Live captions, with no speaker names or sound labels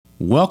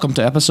Welcome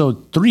to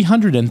episode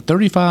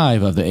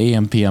 335 of the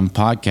AM/PM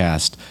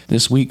podcast.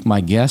 This week, my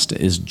guest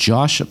is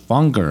Josh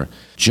Fonger.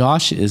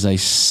 Josh is a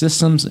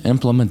systems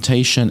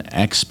implementation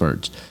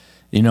expert.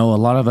 You know, a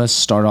lot of us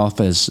start off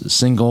as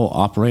single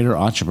operator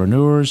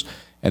entrepreneurs,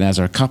 and as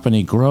our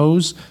company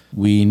grows,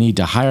 we need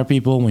to hire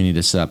people, we need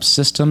to set up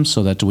systems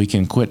so that we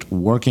can quit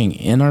working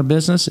in our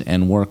business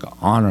and work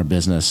on our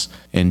business.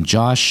 And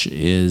Josh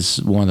is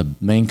one of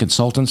the main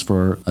consultants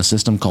for a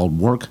system called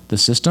Work the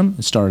System.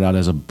 It started out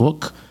as a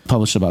book,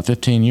 published about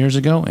 15 years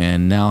ago,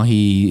 and now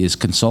he is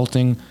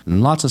consulting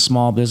lots of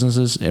small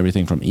businesses,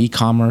 everything from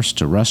e-commerce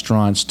to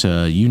restaurants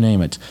to you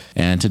name it.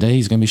 And today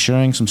he's going to be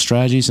sharing some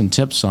strategies and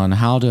tips on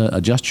how to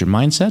adjust your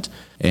mindset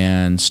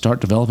and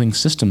start developing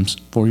systems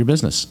for your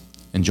business.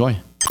 Enjoy.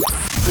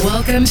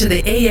 Welcome to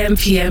the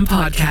AM/PM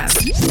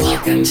podcast.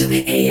 Welcome to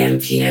the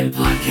AM/PM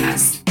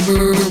podcast,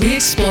 where we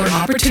explore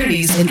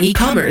opportunities in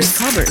e-commerce.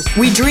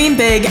 We dream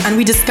big and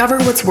we discover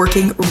what's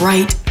working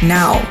right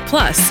now.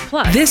 Plus,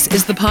 this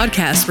is the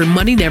podcast where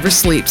money never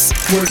sleeps,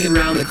 working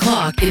around the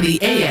clock in the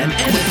AM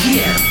and the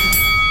PM.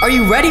 Are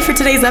you ready for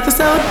today's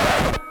episode?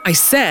 I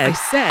said,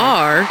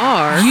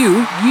 are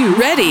you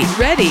ready?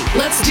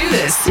 Let's do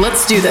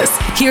this.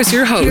 Here's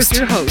your host,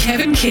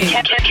 Kevin King.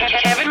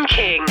 Kevin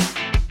King.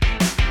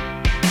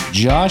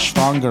 Josh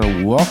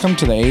Fonger, welcome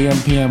to the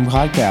AM/PM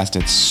podcast.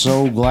 It's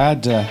so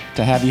glad to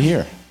have you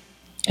here.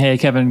 Hey,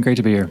 Kevin, great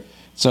to be here.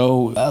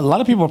 So a lot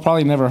of people have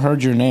probably never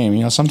heard your name.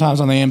 You know, sometimes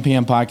on the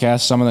AM/PM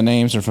podcast, some of the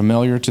names are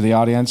familiar to the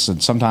audience,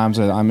 and sometimes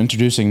I'm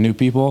introducing new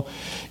people.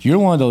 You're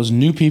one of those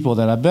new people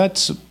that I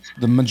bet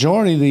the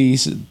majority of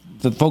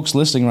the folks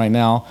listening right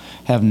now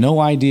have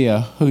no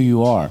idea who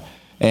you are.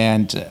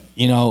 And,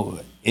 you know,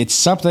 it's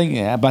something,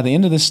 by the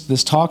end of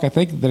this talk, I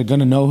think they're going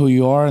to know who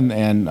you are,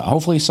 and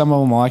hopefully some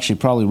of them will actually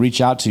probably reach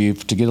out to you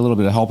to get a little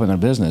bit of help in their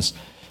business.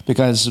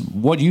 Because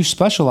what you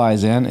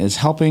specialize in is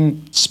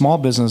helping small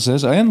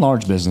businesses and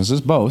large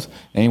businesses, both,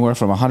 anywhere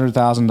from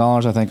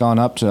 $100,000, I think, on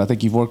up to, I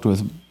think you've worked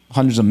with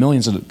hundreds of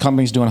millions of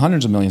companies doing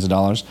hundreds of millions of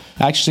dollars,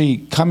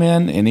 actually come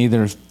in and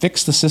either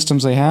fix the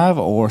systems they have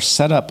or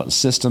set up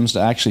systems to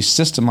actually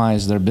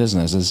systemize their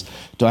businesses.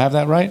 Do I have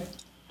that right?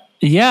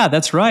 Yeah,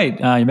 that's right.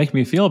 You're making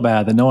me feel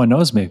bad that no one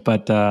knows me,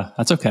 but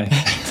that's okay.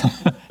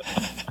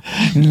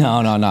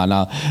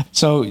 No.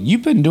 So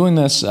you've been doing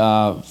this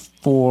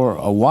for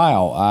a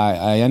while.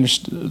 I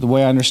understand. The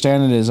way I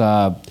understand it is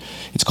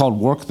it's called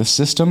Work the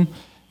System.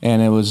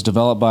 And it was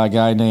developed by a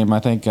guy named, I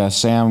think,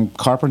 Sam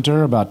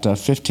Carpenter about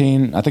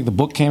 15, I think the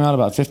book came out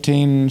about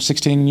 15,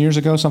 16 years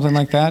ago, something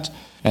like that.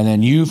 And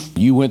then you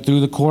went through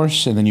the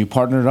course and then you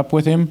partnered up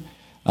with him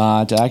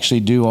to actually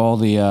do all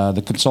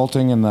the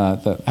consulting and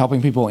the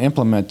helping people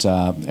implement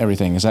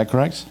everything. Is that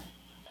correct?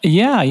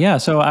 Yeah.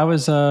 So I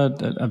was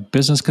a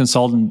business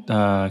consultant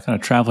kind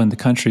of traveling the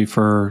country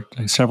for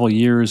several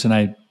years, and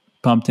I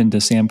bumped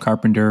into Sam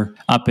Carpenter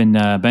up in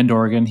Bend,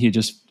 Oregon. He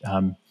just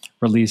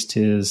released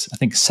his, I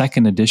think,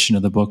 second edition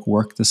of the book,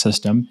 Work the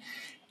System.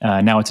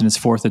 Now it's in its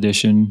fourth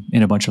edition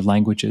in a bunch of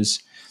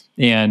languages.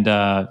 And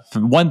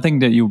one thing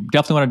that you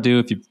definitely want to do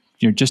if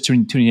you're just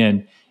tuning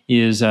in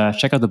is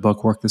check out the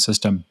book, Work the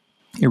System.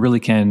 It really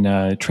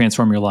can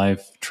transform your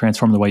life,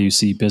 transform the way you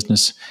see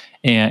business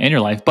and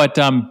your life. But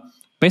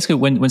basically,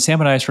 when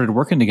Sam and I started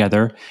working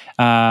together,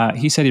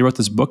 he said he wrote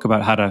this book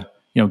about how to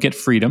get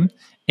freedom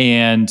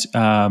and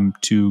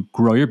to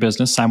grow your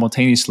business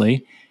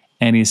simultaneously.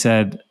 And he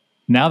said,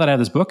 now that I have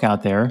this book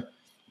out there,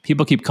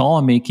 people keep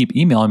calling me, keep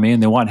emailing me,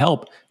 and they want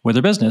help with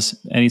their business.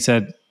 And he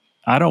said,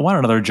 I don't want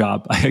another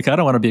job. I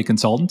don't want to be a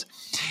consultant.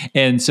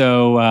 And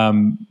so,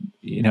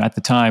 at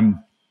the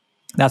time,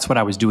 that's what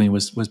I was doing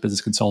was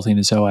business consulting.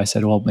 And so I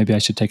said, well, maybe I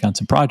should take on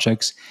some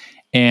projects.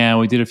 And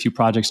we did a few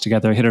projects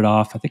together, hit it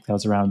off. I think that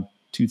was around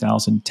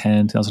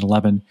 2010,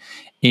 2011.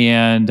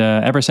 And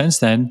ever since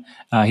then,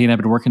 he and I have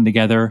been working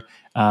together.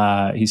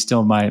 He's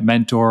still my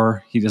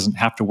mentor. He doesn't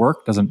have to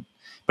work,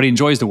 but he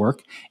enjoys the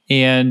work.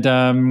 And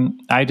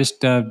I just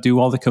do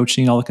all the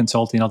coaching, all the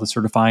consulting, all the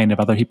certifying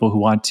of other people who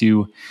want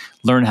to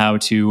learn how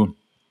to,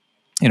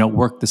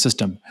 work the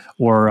system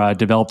or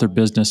develop their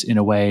business in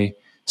a way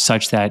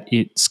such that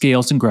it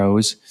scales and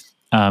grows,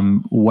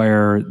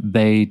 where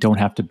they don't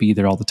have to be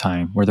there all the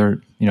time, where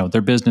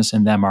their business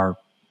and them are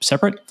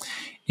separate.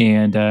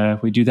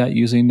 And we do that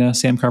using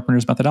Sam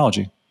Carpenter's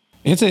methodology.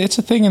 It's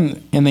a thing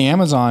in the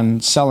Amazon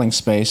selling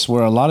space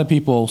where a lot of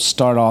people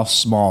start off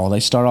small. They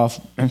start off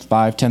 $5,000,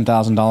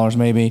 $10,000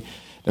 maybe.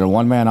 They're a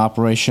one-man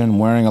operation,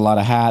 wearing a lot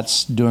of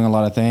hats, doing a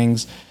lot of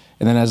things.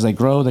 And then as they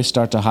grow, they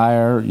start to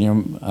hire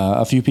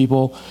a few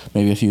people,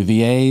 maybe a few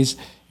VAs.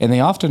 And they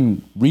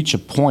often reach a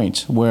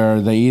point where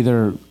they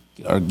either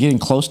are getting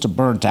close to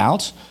burnt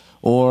out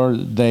or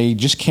they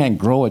just can't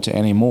grow it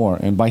anymore.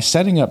 And by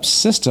setting up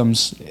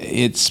systems,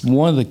 it's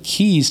one of the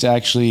keys to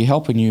actually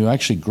helping you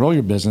actually grow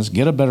your business,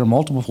 get a better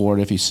multiple for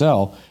it if you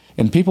sell.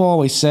 And people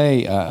always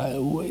say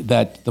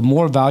that the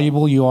more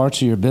valuable you are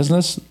to your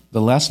business,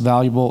 the less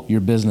valuable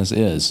your business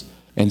is.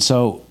 And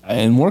so,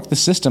 in Work the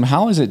System,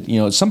 how is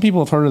it, some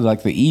people have heard of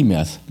like the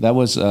E-myth. That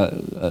was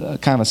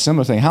kind of a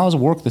similar thing. How is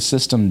Work the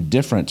System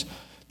different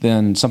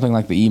than something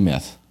like the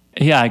E-Myth?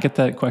 Yeah, I get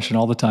that question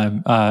all the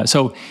time.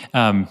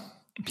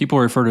 People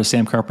refer to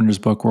Sam Carpenter's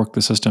book, Work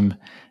the System,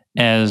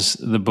 as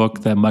the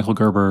book that Michael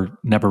Gerber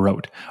never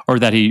wrote, or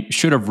that he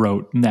should have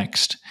wrote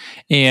next.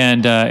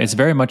 And it's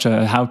very much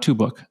a how-to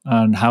book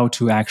on how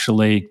to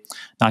actually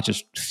not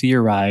just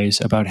theorize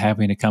about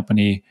having a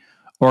company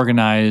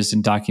organized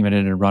and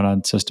documented and run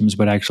on systems,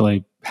 but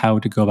actually how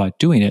to go about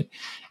doing it.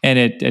 And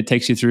it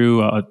takes you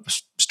through a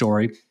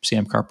story,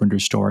 Sam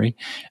Carpenter's story,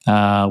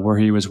 where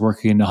he was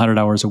working 100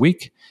 hours a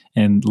week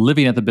and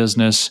living at the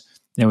business.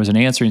 There was an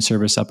answering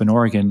service up in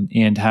Oregon,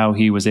 and how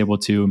he was able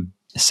to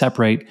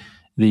separate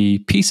the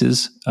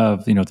pieces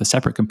of, the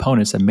separate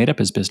components that made up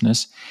his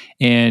business.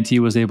 And he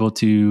was able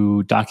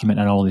to document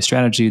not only the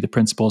strategy, the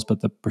principles,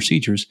 but the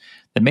procedures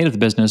that made up the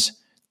business.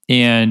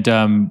 And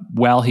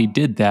while he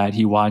did that,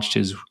 he watched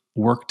his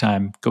work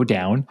time go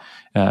down,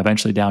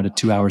 eventually down to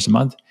 2 hours a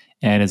month,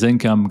 and his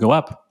income go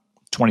up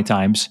 20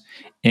 times.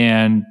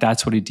 And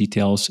that's what he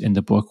details in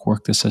the book,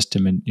 Work the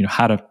System, and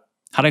how to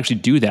actually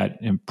do that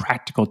in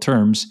practical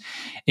terms.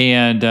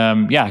 And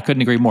I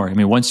couldn't agree more. I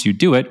mean, once you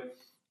do it,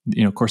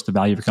 of course, the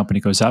value of your company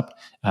goes up,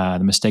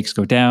 the mistakes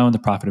go down, the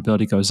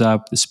profitability goes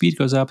up, the speed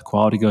goes up, the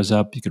quality goes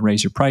up, you can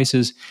raise your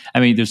prices. I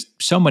mean, there's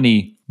so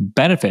many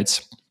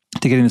benefits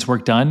to getting this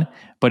work done,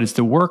 but it's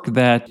the work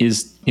that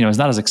is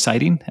not as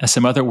exciting as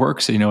some other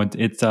works.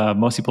 It's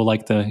most people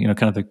like the,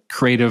 kind of the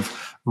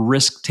creative,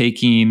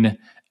 risk-taking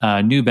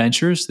new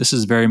ventures. This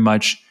is very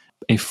much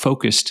a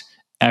focused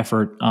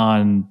effort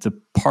on the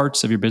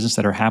parts of your business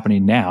that are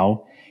happening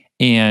now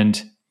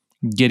and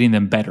getting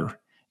them better,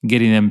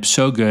 getting them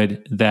so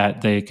good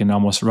that they can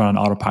almost run on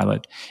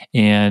autopilot.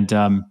 And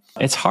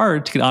it's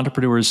hard to get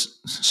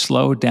entrepreneurs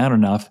slowed down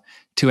enough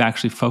to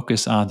actually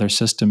focus on their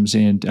systems.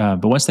 And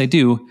but once they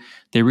do,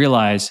 they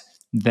realize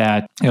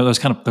that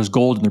there's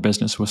gold in their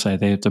business. We'll say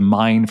they have to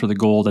mine for the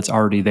gold that's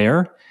already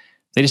there.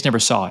 They just never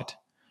saw it.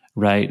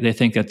 Right? They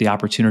think that the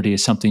opportunity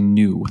is something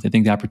new. They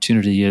think the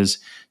opportunity is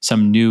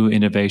some new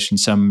innovation,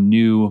 some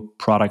new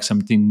product,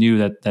 something new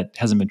that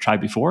hasn't been tried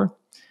before.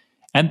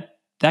 And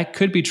that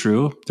could be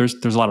true. There's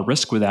a lot of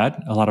risk with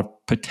that, a lot of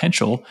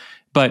potential.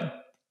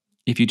 But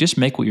if you just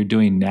make what you're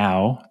doing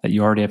now, that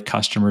you already have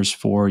customers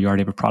for, you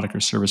already have a product or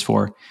service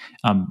for,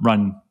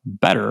 run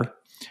better,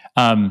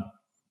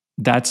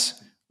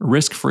 that's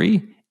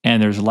risk-free,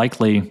 and there's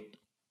likely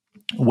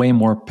way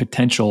more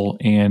potential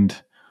and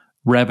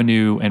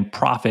revenue and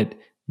profit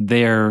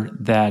there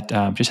that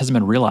just hasn't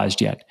been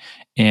realized yet.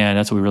 And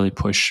that's what we really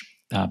push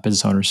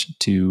business owners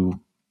to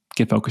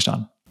get focused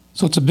on.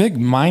 So it's a big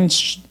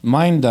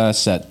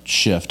mindset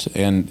shift,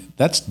 and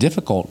that's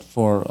difficult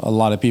for a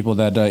lot of people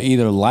that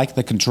either like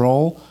the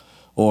control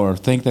or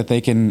think that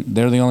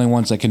they're the only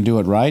ones that can do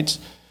it right.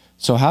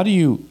 So how do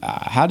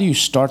you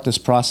start this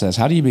process?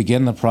 How do you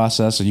begin the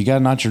process? And you got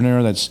an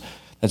entrepreneur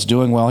that's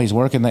doing well. He's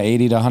working the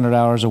 80 to 100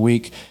 hours a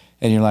week,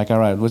 and you're like, all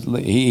right,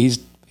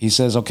 he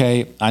says,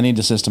 okay, I need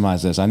to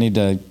systemize this. I need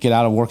to get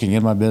out of working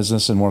in my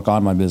business and work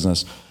on my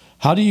business.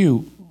 How do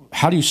you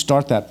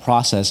start that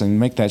process and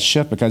make that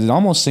shift? Because it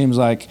almost seems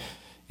like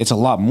it's a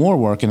lot more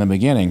work in the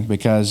beginning,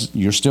 because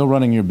you're still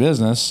running your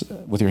business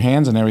with your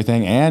hands and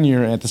everything, and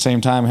you're at the same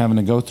time having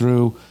to go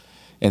through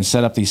and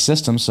set up these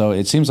systems. So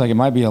it seems like it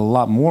might be a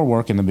lot more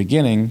work in the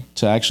beginning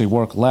to actually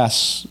work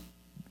less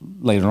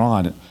later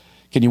on.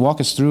 Can you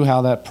walk us through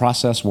how that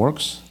process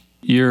works?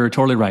 You're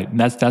totally right. And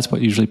that's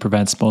what usually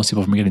prevents most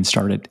people from getting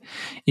started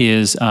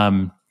is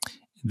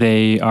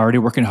they are already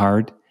working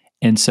hard.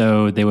 And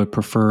so they would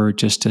prefer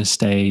just to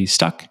stay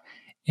stuck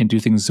and do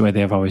things the way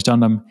they have always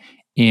done them.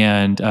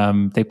 And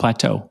they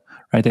plateau,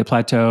 right? They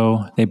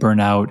plateau, they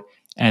burn out,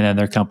 and then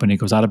their company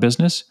goes out of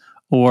business,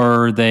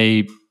 or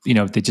they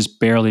just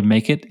barely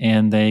make it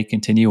and they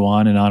continue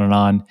on and on and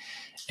on.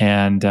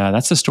 And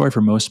that's the story for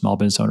most small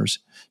business owners.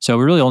 So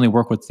we really only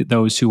work with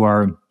those who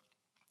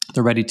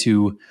they're ready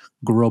to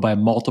grow by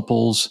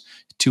multiples,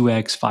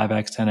 2x,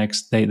 5x,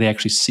 10x. They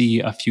actually see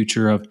a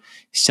future of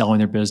selling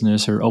their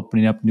business or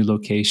opening up new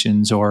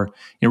locations or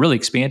really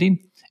expanding.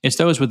 It's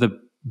those with the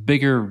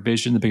bigger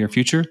vision, the bigger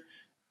future.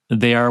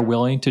 They are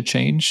willing to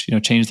change their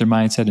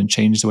mindset and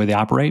change the way they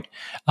operate.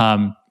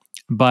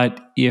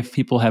 But if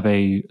people have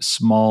a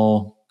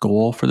small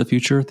goal for the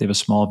future, they have a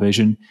small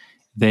vision,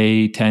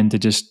 they tend to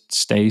just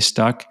stay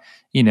stuck,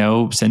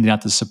 sending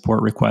out the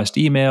support request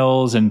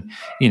emails and,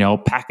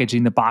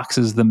 packaging the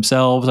boxes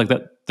themselves, like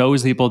that.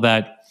 Those people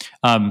that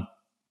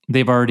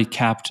they've already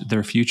capped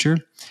their future,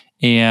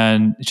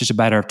 and it's just a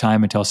matter of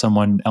time until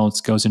someone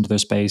else goes into their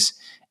space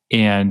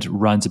and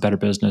runs a better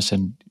business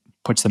and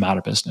puts them out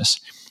of business.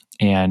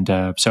 And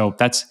so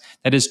that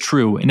is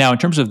true. Now, in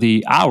terms of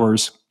the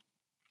hours,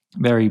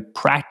 very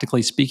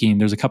practically speaking,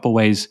 there's a couple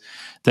ways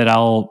that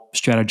I'll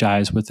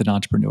strategize with an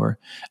entrepreneur.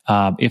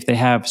 If they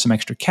have some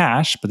extra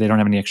cash, but they don't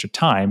have any extra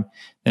time,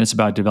 then it's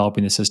about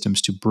developing the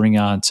systems to bring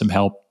on some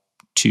help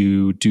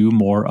to do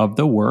more of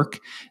the work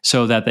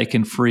so that they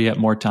can free up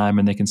more time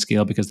and they can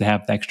scale because they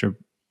have the extra,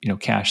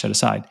 cash set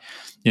aside.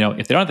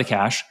 If they don't have the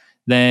cash,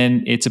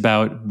 then it's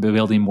about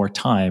building more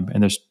time.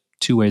 And there's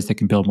two ways they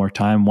can build more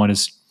time. One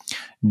is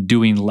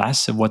doing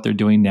less of what they're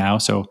doing now.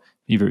 So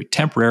either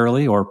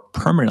temporarily or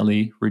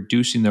permanently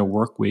reducing their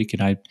work week.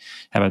 And I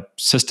have a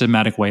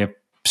systematic way of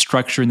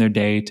structuring their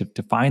day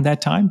to find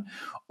that time,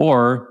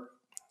 or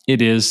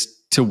it is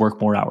to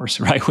work more hours,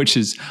 right? Which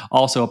is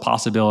also a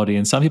possibility.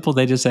 And some people,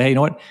 they just say, hey, you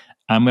know what?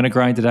 I'm going to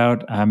grind it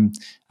out. I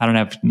don't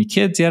have any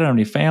kids yet. I don't have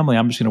any family.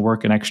 I'm just going to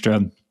work an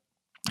extra,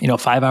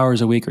 5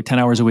 hours a week or 10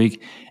 hours a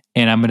week.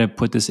 And I'm going to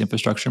put this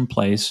infrastructure in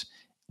place,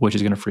 which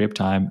is going to free up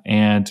time.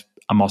 And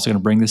I'm also going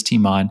to bring this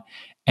team on,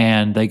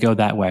 and they go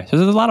that way. So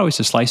there's a lot of ways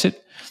to slice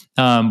it.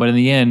 But in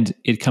the end,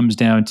 it comes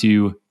down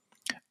to,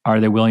 are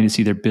they willing to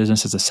see their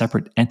business as a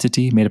separate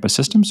entity made up of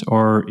systems,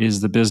 or is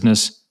the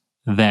business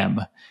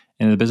them?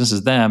 And if the business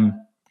is them,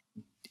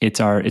 it's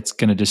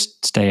going to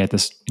just stay at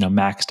this,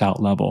 maxed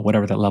out level,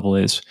 whatever that level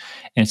is.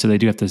 And so they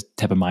do have to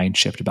have a mind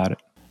shift about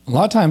it. A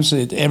lot of times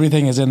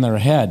everything is in their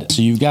head.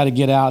 So you've got to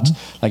get out,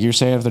 like you're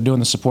saying, if they're doing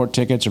the support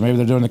tickets, or maybe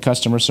they're doing the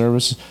customer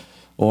service,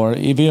 or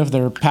even if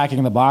they're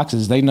packing the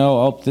boxes, they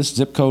know, this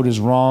zip code is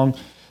wrong,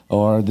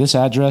 or this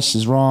address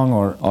is wrong,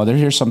 or there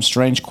here's some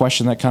strange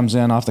question that comes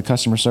in off the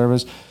customer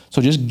service.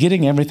 So just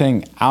getting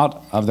everything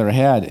out of their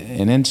head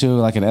and into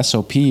like an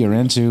SOP or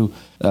into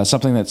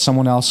something that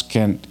someone else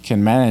can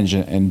manage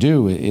and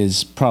do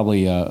is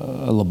probably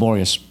a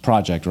laborious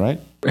project, right?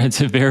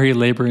 It's a very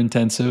labor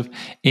intensive,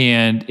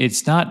 and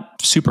it's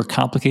not super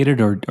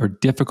complicated or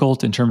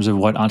difficult in terms of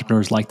what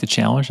entrepreneurs like to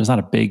challenge. It's not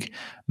a big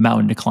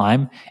mountain to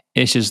climb.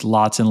 It's just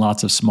lots and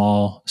lots of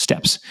small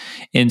steps.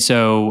 And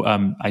so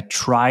I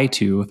try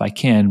to, if I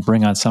can,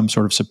 bring on some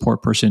sort of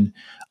support person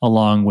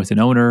along with an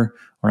owner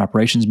or an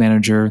operations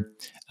manager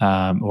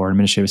or an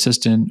administrative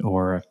assistant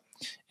or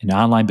an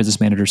online business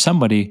manager,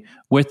 somebody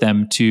with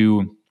them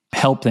to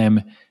help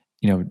them,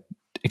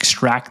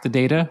 extract the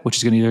data, which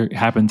is going to either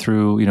happen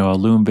through, a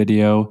Loom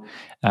video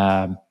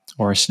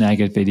or a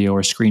Snagit video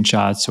or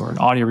screenshots or an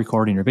audio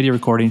recording or video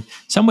recording,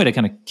 some way to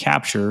kind of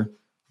capture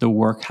the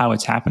work, how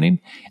it's happening,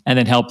 and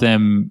then help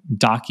them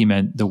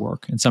document the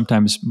work. And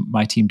sometimes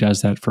my team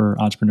does that for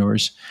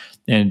entrepreneurs,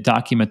 and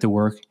document the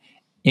work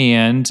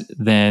and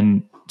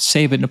then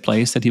save it in a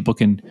place that people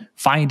can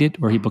find it,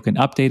 or people can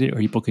update it, or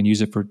people can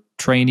use it for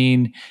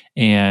training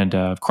and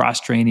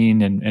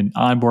cross-training and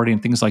onboarding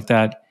and things like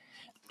that.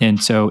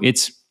 And so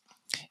it's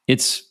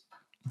if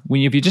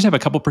you just have a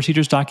couple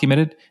procedures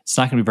documented, it's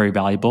not going to be very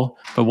valuable.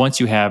 But once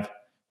you have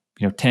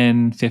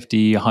 10,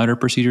 50, 100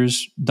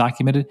 procedures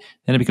documented,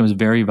 then it becomes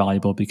very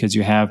valuable, because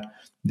you have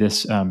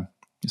this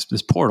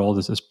this portal,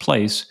 this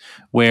place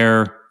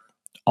where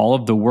all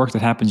of the work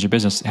that happens in your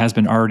business has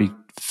been already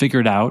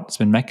figured out, it's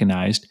been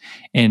mechanized,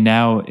 and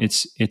now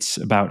it's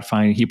about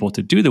finding people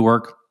to do the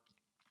work,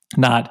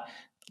 not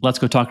let's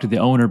go talk to the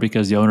owner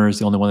because the owner is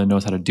the only one that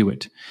knows how to do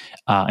it.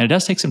 And it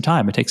does take some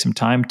time. It takes some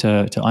time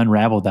to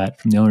unravel that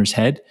from the owner's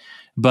head,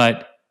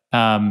 but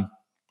it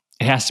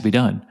has to be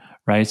done,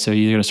 right? So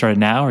you're going to start it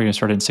now, or you're going to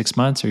start it in 6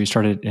 months, or you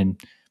start it in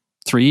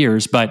 3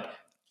 years, but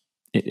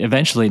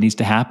eventually it needs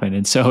to happen.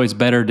 And so it's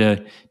better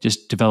to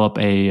just develop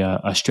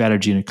a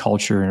strategy and a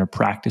culture and a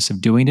practice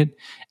of doing it,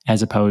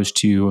 as opposed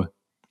to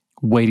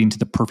waiting to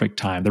the perfect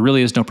time. There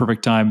really is no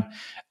perfect time.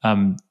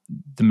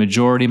 The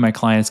majority of my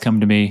clients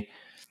come to me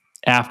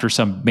after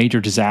some major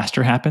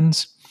disaster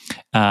happens,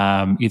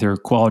 either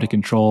quality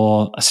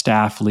control, a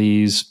staff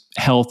leaves,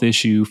 health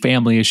issue,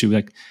 family issue,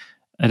 like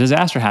a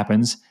disaster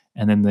happens.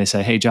 And then they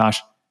say, hey,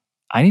 Josh,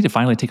 I need to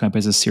finally take my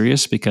business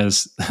serious,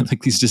 because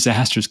like these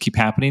disasters keep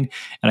happening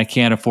and I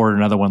can't afford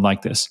another one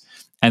like this.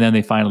 And then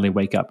they finally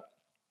wake up.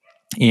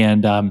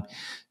 And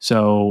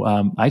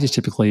so I just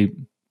typically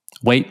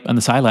wait on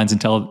the sidelines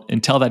until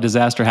that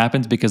disaster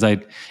happens, because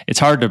it's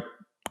hard to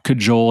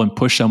cajole and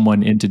push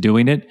someone into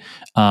doing it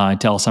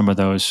until some of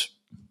those,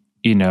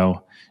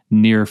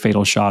 near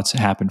fatal shots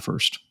happen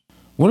first.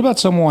 What about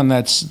someone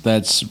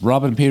that's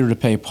robbing Peter to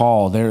pay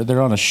Paul?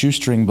 They're on a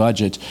shoestring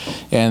budget,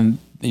 and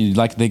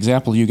like the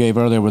example you gave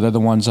earlier, where they're the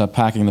ones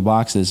packing the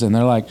boxes, and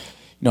they're like,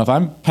 if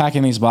I'm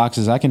packing these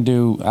boxes, I can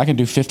do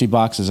 50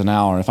 boxes an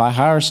hour. If I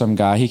hire some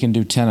guy, he can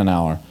do 10 an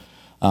hour,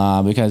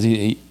 because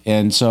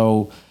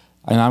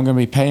and I'm going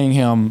to be paying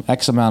him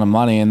X amount of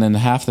money, and then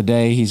half the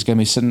day he's going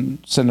to be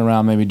sitting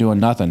around maybe doing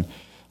nothing.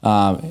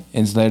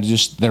 And so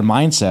their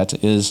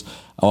mindset is,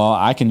 well,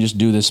 I can just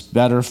do this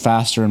better,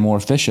 faster, and more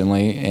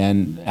efficiently,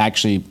 and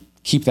actually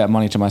keep that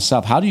money to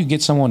myself. How do you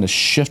get someone to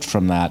shift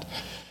from that?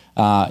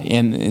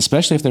 And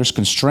especially if there's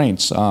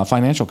constraints,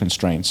 financial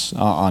constraints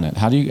on it.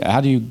 How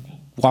do you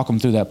walk them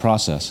through that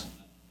process?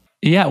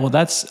 Yeah, well,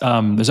 that's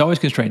there's always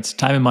constraints.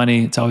 Time and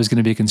money, it's always going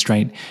to be a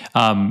constraint.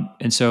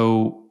 And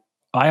so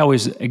I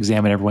always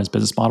examine everyone's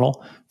business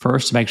model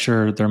first to make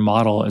sure their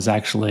model is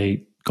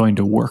actually going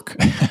to work,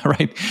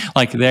 right?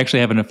 Like they actually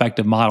have an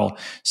effective model.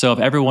 So if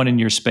everyone in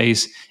your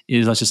space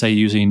is, let's just say,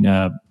 using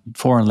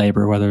foreign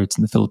labor, whether it's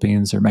in the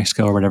Philippines or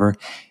Mexico or whatever,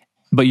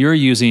 but you're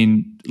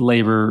using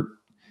labor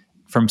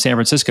from San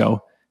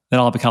Francisco that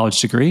all have a college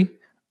degree,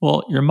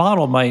 well, your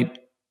model might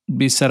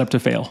be set up to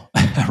fail,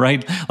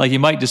 right? Like you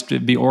might just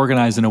be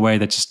organized in a way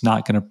that's just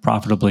not going to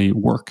profitably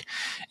work.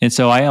 And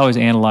so I always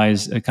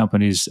analyze a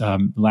company's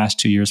last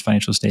 2 years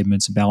financial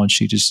statements and balance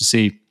sheet just to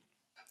see,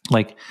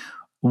 like,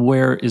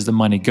 where is the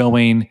money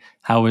going?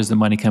 How is the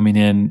money coming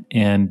in?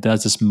 And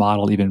does this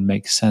model even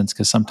make sense?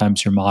 Because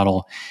sometimes your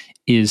model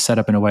is set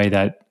up in a way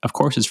that, of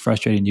course, is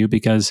frustrating you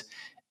because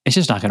it's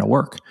just not going to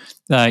work.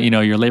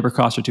 Your labor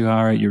costs are too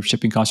high, your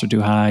shipping costs are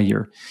too high,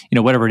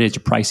 whatever it is,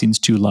 your pricing's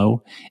too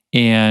low.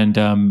 And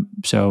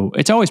so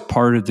it's always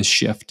part of the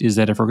shift is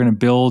that if we're going to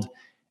build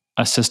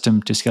a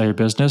system to scale your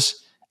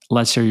business,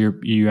 let's say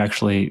you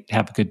actually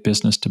have a good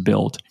business to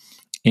build.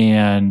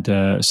 And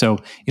so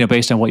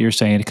based on what you're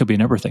saying, it could be a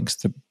number of things.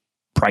 The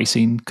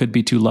pricing could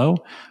be too low,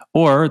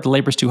 or the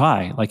labor's too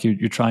high. Like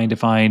you're trying to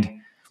find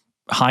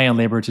high-end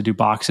labor to do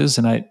boxes.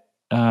 And I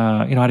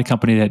had a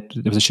company that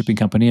was a shipping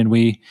company, and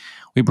we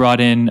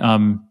brought in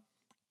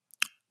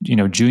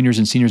juniors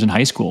and seniors in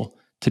high school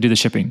to do the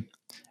shipping,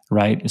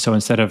 right? And so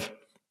instead of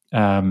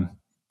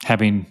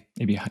having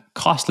maybe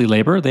costly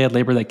labor, they had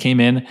labor that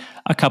came in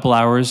a couple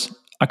hours,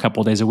 a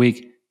couple days a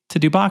week to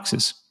do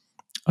boxes.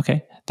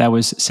 Okay, that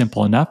was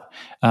simple enough.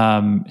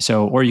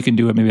 Or you can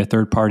do it maybe a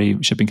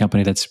third-party shipping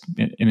company that's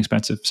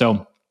inexpensive.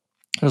 So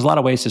there's a lot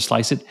of ways to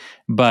slice it,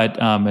 but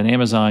in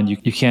Amazon, you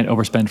can't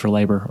overspend for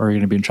labor or you're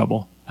going to be in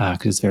trouble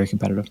because it's very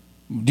competitive.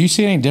 Do you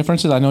see any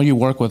differences? I know you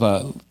work with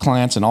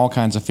clients in all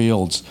kinds of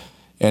fields,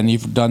 and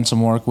you've done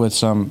some work with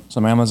some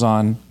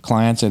Amazon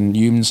clients, and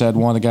you even said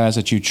one of the guys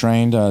that you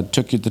trained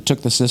took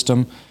the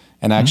system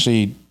and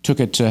actually took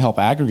it to help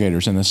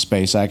aggregators in this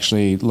space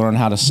actually learn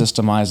how to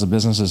systemize the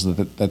businesses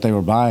that they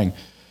were buying.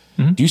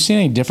 Mm-hmm. Do you see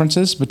any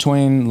differences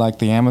between like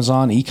the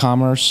Amazon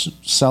e-commerce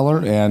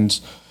seller and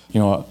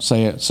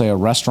say a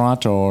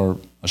restaurant or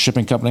a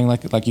shipping company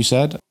like you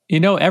said?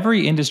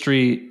 Every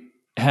industry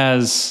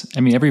has,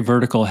 every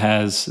vertical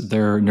has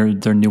their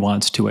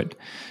nuance to it.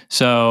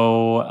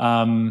 So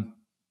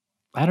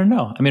I don't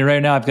know.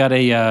 Right now I've got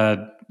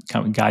a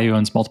guy who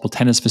owns multiple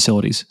tennis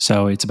facilities.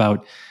 So it's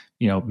about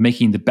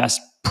making the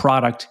best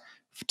product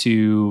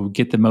to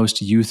get the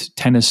most youth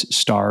tennis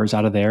stars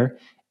out of there.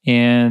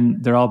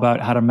 And they're all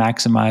about how to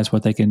maximize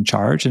what they can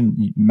charge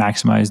and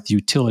maximize the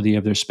utility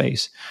of their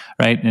space,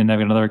 right? And I've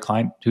got another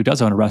client who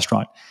does own a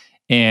restaurant,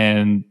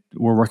 and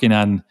we're working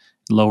on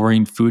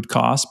lowering food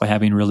costs by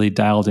having really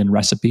dialed in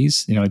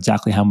recipes,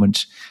 exactly how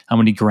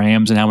many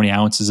grams and how many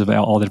ounces of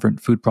all the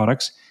different food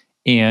products,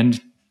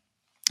 and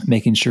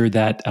making sure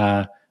that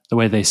the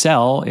way they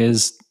sell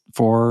is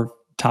for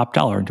top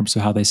dollar in terms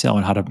of how they sell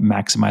and how to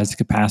maximize the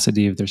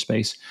capacity of their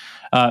space.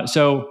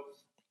 So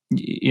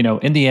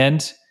in the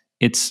end,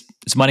 it's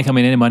money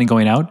coming in and money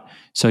going out.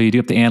 So you do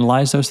have to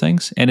analyze those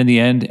things. And in the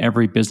end,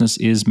 every business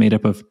is made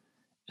up of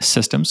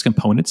systems,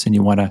 components, and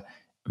you want to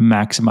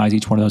maximize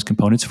each one of those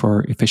components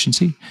for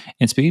efficiency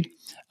and speed.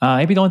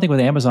 Maybe the only thing with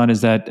Amazon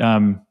is that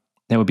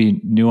that would be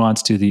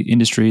nuance to the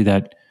industry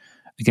that,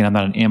 again, I'm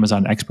not an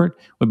Amazon expert,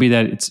 would be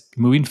that it's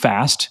moving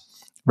fast,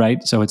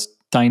 right? So it's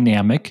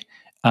dynamic.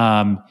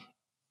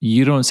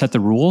 You don't set the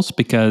rules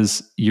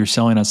because you're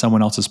selling on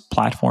someone else's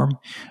platform.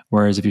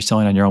 Whereas if you're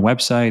selling on your own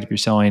website, if you're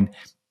selling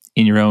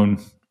in your own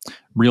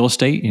real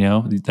estate,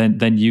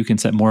 then you can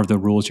set more of the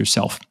rules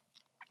yourself.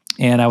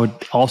 And I would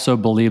also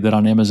believe that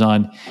on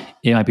Amazon,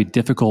 it might be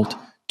difficult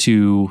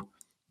to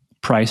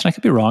price, and I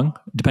could be wrong,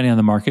 depending on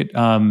the market,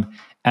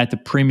 at the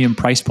premium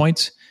price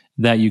points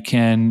that you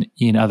can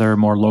in other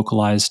more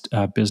localized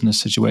business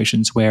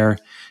situations where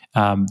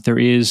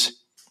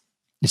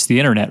it's the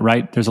internet,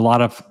 right? There's a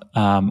lot of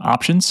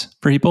options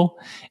for people.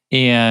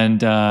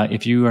 And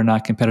if you are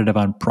not competitive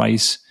on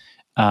price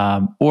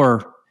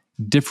or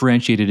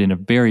differentiated in a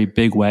very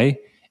big way,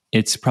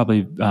 it's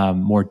probably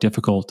more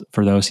difficult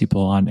for those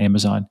people on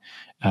Amazon.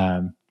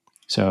 I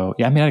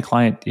had a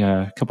client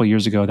a couple of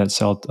years ago that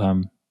sold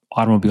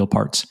automobile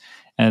parts,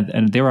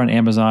 and they were on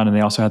Amazon, and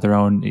they also had their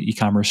own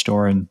e-commerce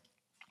store, and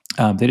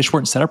they just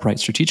weren't set up right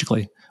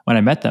strategically when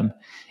I met them.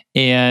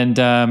 And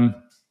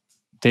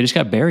they just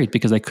got buried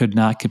because they could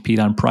not compete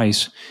on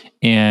price.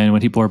 And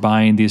when people are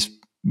buying these,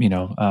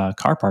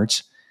 car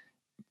parts,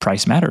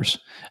 price matters.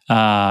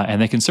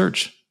 And they can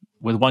search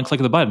with one click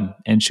of the button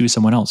and choose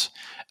someone else.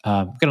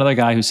 Got another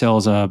guy who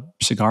sells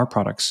cigar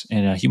products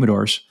and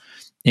humidors.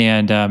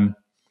 And,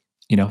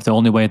 the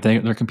only way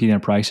they're competing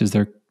on price is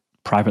they're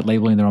private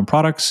labeling their own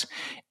products,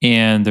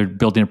 and they're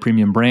building a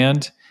premium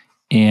brand,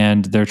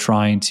 and they're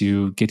trying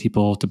to get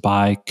people to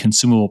buy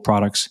consumable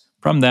products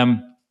from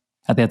them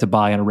that they have to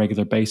buy on a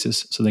regular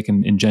basis so they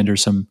can engender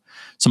some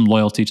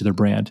loyalty to their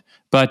brand.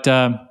 But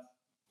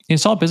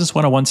it's all business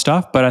 101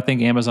 stuff, but I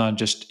think Amazon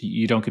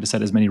you don't get to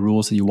set as many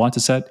rules that you want to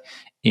set,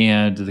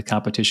 and the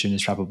competition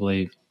is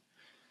probably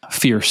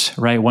fierce,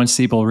 right? Once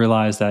people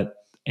realize that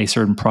a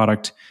certain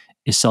product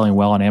is selling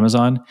well on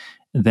Amazon,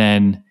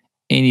 then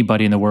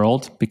anybody in the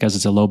world, because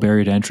it's a low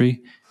barrier to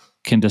entry,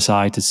 can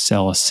decide to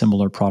sell a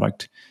similar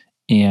product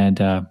and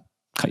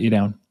cut you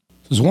down.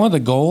 Is one of the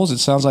goals, it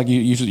sounds like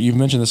you've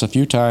mentioned this a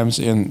few times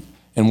in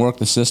Work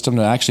the System,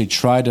 to actually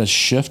try to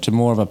shift to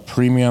more of a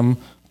premium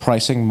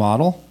pricing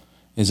model?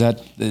 Is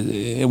that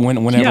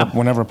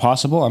whenever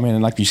possible? I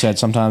mean, like you said,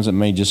 sometimes it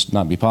may just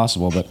not be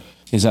possible, but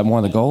is that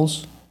one of the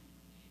goals?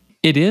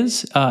 It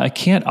is. It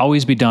can't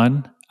always be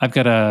done. I've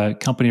got a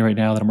company right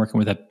now that I'm working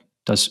with that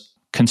does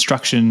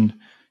construction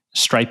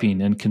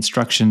striping and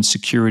construction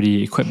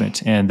security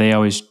equipment, and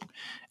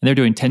they're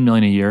doing $10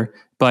 million a year,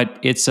 but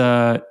it's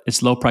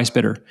low price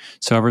bidder.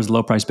 So whoever's the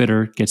low price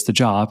bidder gets the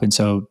job, and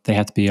so they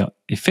have to be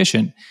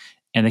efficient,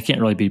 and they can't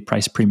really be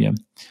price premium.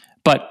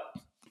 But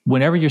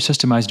whenever you're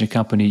systemizing a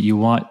company, you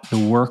want the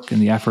work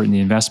and the effort and the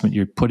investment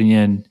you're putting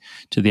in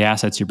to the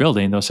assets you're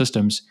building, those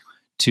systems,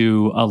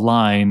 to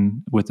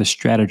align with the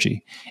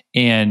strategy.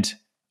 And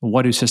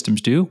what do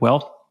systems do?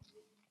 Well,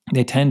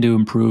 they tend to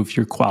improve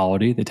your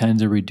quality. They tend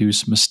to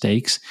reduce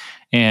mistakes,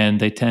 and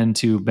they tend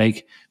to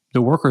make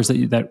the workers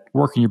that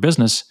work in your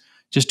business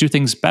just do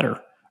things better,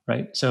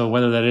 right? So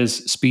whether that is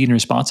speed and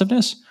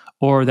responsiveness,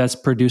 or that's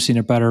producing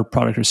a better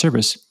product or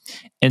service.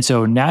 And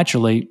so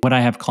naturally, when I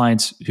have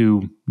clients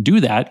who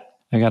do that,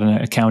 I got an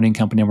accounting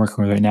company I'm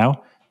working with right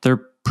now,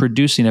 they're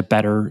producing a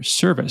better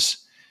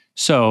service.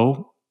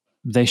 So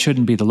they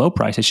shouldn't be the low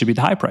price, they should be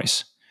the high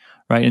price,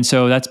 right? And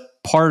so that's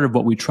part of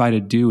what we try to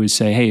do is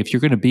say, hey, if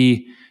you're going to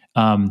be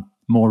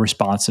more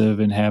responsive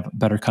and have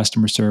better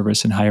customer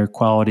service and higher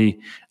quality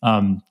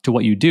to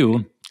what you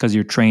do, because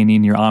you're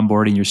training, you're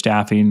onboarding, you're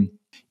staffing,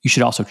 you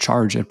should also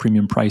charge a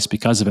premium price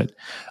because of it.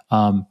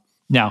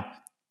 Now,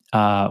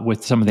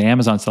 with some of the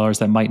Amazon sellers,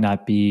 that might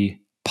not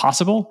be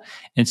possible.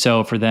 And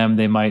so for them,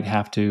 they might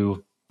have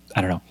to,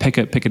 I don't know, pick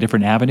a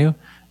different avenue.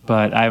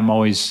 But I'm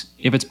always,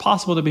 if it's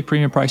possible to be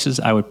premium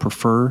prices, I would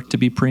prefer to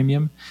be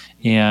premium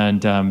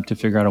and to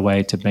figure out a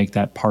way to make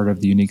that part of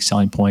the unique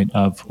selling point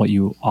of what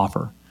you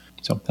offer.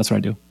 So that's what I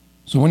do.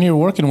 So when you're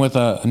working with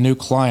a new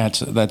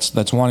client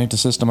that's wanting to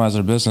systemize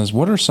their business,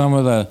 what are some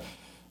of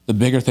the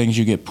bigger things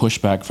you get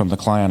pushback from the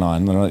client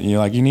on? You're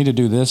like, you need to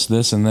do this,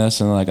 this, and this,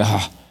 and they're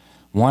like,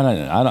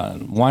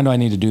 why do I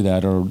need to do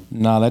that? Or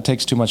no, that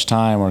takes too much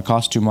time, or it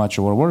costs too much.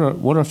 Or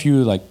what are a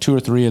few, like 2 or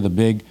 3 of the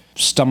big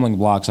stumbling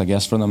blocks, I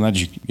guess, for them that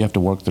you have to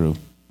work through?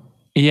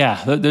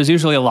 Yeah, there's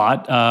usually a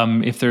lot.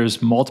 If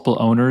there's multiple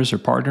owners or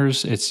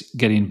partners, it's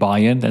getting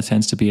buy-in. That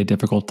tends to be a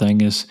difficult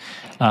thing. Is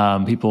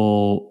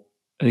people,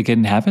 they get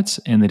in habits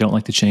and they don't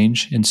like to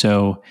change, and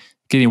so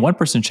getting one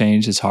person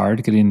change is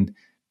hard. Getting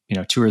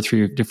 2 or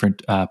 3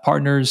 different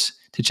partners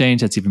to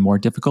change, that's even more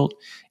difficult.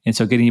 And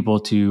so getting people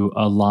to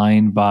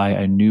align by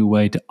a new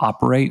way to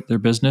operate their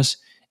business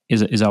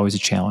is always a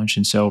challenge.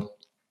 And so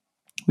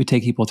we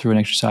take people through an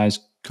exercise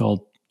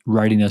called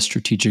writing a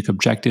strategic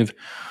objective,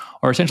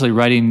 or essentially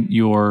writing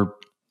your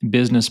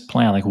business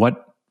plan. Like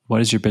what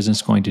is your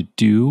business going to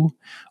do?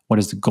 What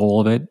is the goal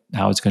of it?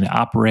 How it's going to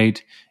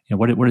operate?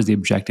 What is the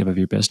objective of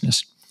your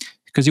business?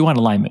 Because you want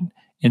alignment.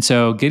 And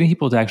so getting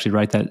people to actually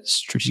write that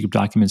strategic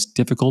document is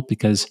difficult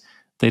because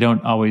they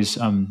don't always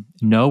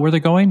know where they're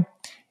going,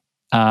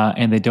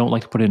 and they don't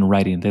like to put it in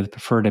writing. They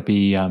prefer to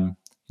be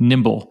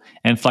nimble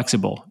and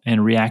flexible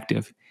and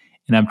reactive.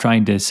 And I'm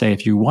trying to say,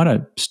 if you want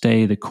to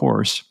stay the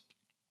course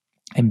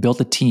and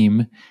build a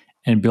team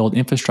and build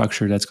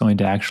infrastructure that's going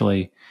to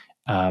actually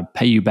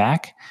pay you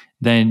back,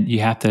 then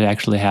you have to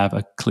actually have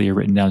a clear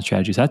written down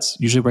strategy. So that's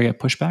usually where I get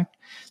pushback.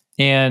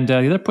 And the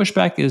other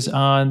pushback is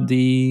on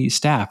the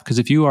staff, because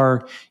if you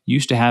are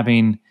used to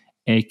having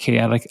a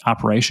chaotic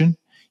operation,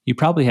 you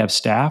probably have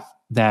staff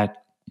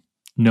that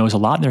knows a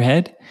lot in their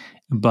head,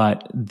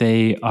 but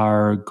they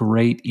are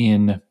great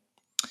in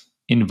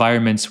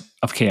environments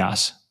of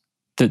chaos.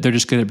 They're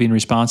just good at being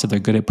responsive. They're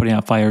good at putting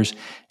out fires.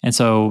 And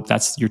so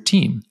that's your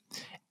team.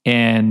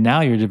 And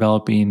now you're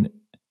developing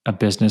a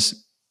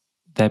business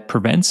that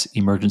prevents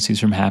emergencies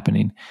from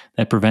happening,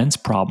 that prevents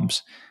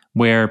problems,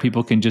 where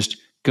people can just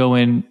go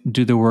in,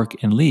 do the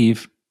work, and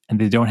leave, and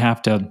they don't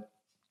have to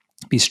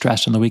be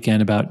stressed on the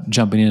weekend about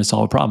jumping in to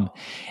solve a problem.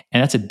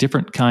 And that's a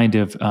different kind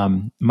of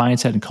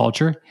mindset and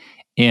culture.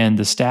 And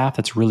the staff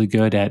that's really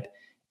good at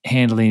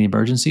handling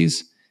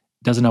emergencies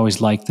doesn't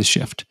always like the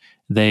shift.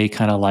 They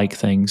kind of like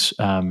things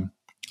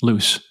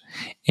loose.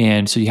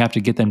 And so you have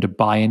to get them to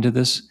buy into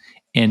this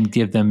and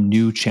give them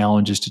new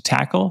challenges to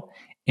tackle.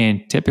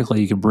 And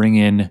typically you can bring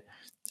in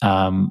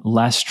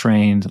less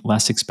trained,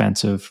 less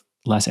expensive,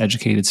 less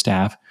educated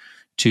staff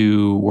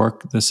to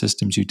work the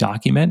systems you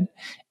document.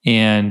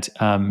 And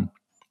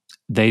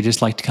they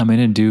just like to come in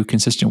and do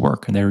consistent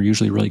work, and they're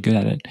usually really good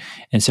at it.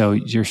 And so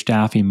your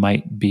staffing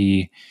might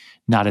be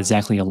not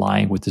exactly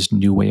aligned with this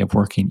new way of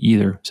working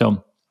either. So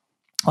I'll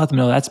let them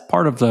know that's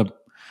part of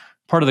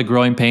the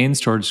growing pains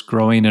towards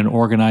growing an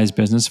organized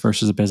business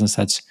versus a business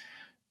that's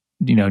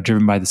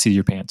driven by the seat of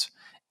your pants.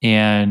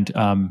 And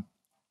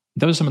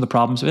those are some of the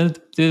problems. And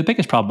the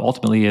biggest problem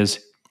ultimately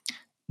is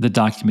the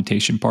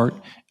documentation part.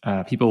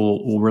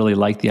 People will really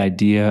like the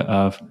idea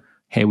of,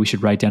 hey, we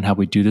should write down how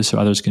we do this so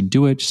others can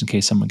do it, just in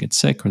case someone gets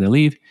sick or they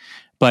leave.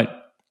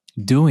 But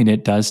doing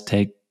it does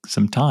take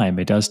some time.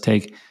 It does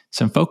take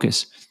some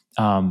focus.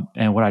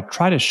 And what I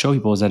try to show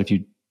people is that if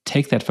you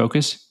take that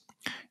focus,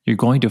 you're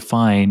going to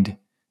find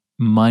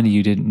money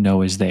you didn't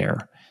know is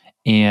there.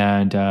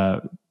 And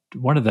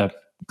one of the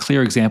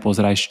clear examples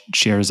that I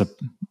shared is a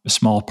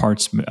small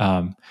parts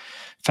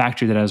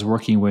factory that I was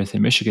working with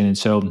in Michigan. And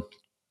so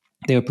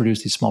they would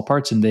produce these small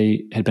parts, and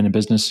they had been in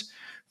business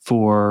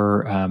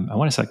for, I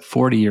want to say like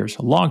 40 years,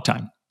 a long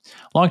time.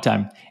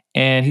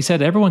 And he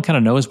said, everyone kind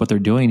of knows what they're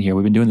doing here.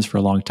 We've been doing this for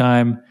a long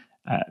time.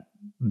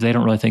 They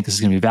don't really think this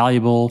is going to be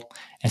valuable.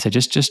 And said,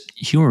 just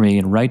humor me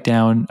and write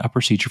down a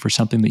procedure for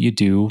something that you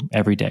do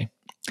every day.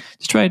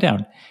 Just write it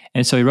down.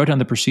 And so he wrote down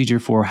the procedure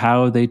for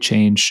how they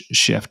change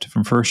shift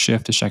from first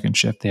shift to second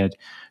shift. They had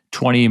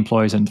 20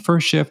 employees on the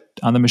first shift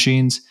on the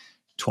machines,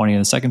 20 on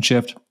the second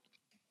shift.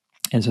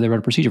 And so they wrote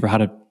a procedure for how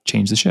to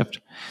change the shift.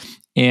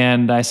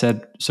 And I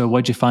said, so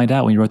what'd you find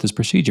out when you wrote this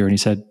procedure? And he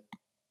said,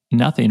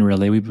 nothing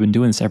really. We've been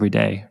doing this every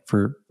day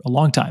for a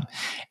long time.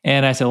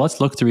 And I said, let's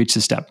look through each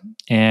step.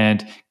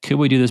 And could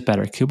we do this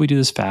better? Could we do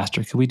this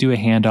faster? Could we do a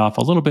handoff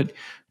a little bit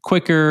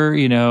quicker,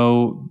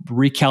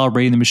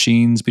 recalibrating the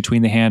machines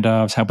between the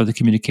handoffs? How about the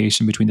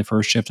communication between the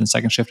first shift and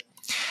second shift?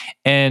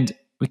 And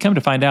we come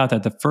to find out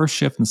that the first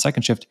shift and the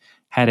second shift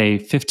had a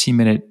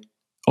 15-minute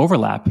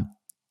overlap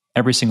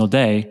every single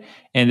day.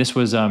 And this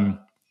was,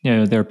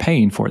 they're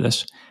paying for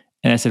this.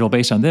 And I said, well,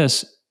 based on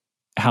this,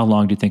 how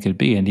long do you think it'd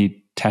be? And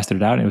he tested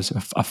it out, and it was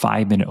a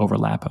 5-minute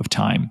overlap of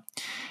time.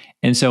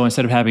 And so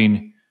instead of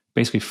having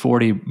basically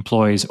 40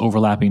 employees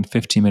overlapping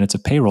 15 minutes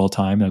of payroll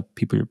time,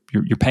 people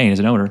you're paying as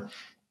an owner,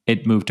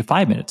 it moved to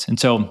 5 minutes. And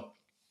so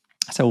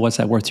I said, well, what's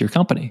that worth to your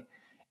company?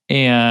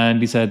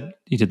 And he said,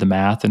 he did the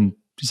math, and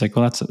he's like,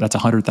 well, that's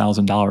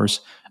 $100,000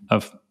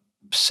 of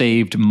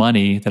saved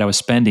money that I was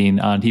spending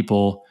on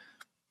people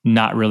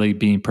not really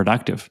being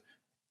productive.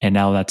 And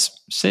now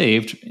that's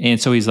saved.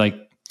 And so he's like,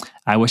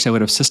 I wish I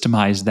would have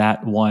systemized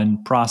that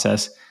one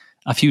process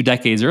a few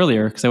decades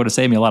earlier, because that would have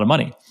saved me a lot of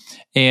money.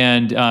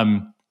 And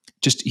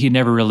he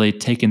never really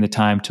taken the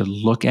time to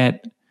look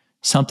at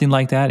something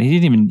like that. He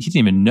didn't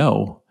even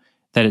know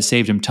that it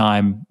saved him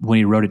time when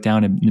he wrote it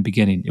down in the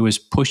beginning. It was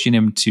pushing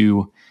him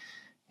to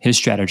his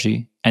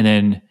strategy. And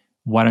then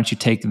why don't you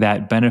take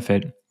that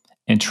benefit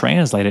and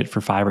translate it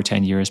for 5 or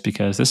 10 years?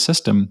 Because this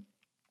system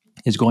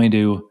is going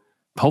to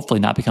hopefully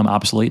not become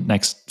obsolete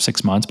next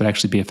 6 months, but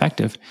actually be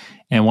effective.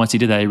 And once he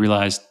did that, he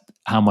realized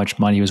how much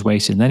money he was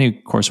wasting. And then he,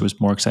 of course, was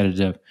more excited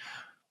to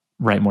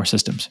write more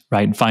systems,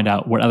 right? And find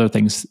out what other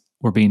things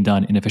were being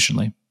done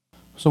inefficiently.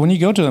 So when you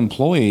go to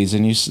employees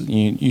and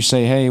you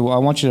say, hey, well, I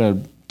want you to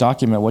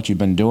document what you've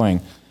been doing,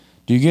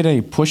 do you get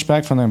a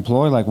pushback from the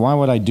employee? Like, why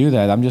would I do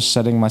that? I'm just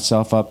setting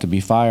myself up to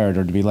be fired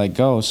or to be let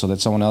go so that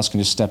someone else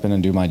can just step in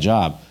and do my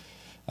job.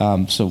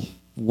 So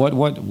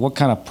what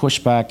kind of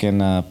pushback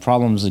and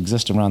problems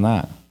exist around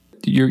that?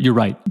 You're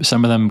right.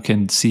 Some of them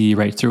can see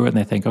right through it, and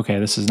they think, okay,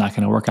 this is not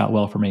going to work out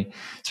well for me,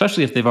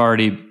 especially if they've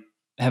already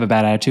have a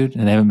bad attitude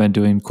and they haven't been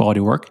doing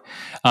quality work.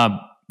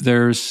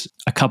 There's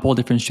a couple of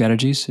different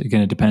strategies.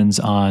 Again, it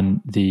depends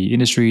on the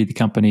industry, the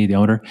company, the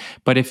owner.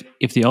 But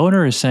if the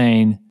owner is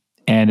saying,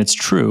 and it's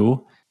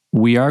true,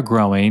 we are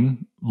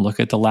growing, look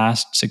at the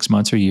last 6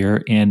 months or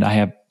year, and I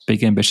have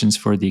big ambitions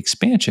for the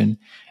expansion,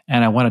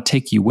 and I want to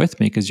take you with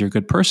me because you're a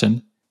good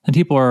person, then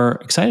people are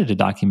excited to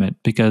document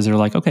because they're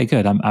like, okay,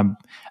 good.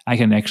 I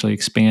can actually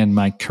expand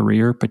my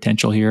career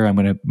potential here. I'm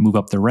going to move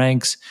up the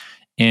ranks,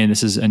 and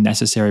this is a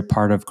necessary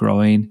part of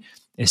growing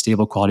a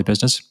stable quality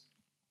business.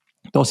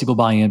 Those people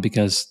buy in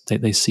because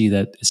they see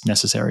that it's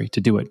necessary to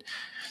do it.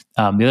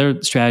 The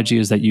other strategy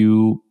is that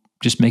you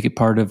just make it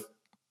part of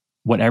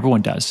what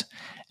everyone does.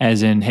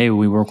 As in, hey,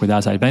 we work with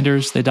outside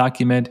vendors, they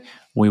document.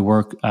 We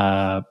work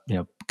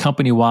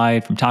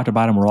company-wide from top to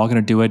bottom. We're all going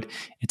to do it.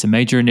 It's a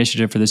major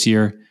initiative for this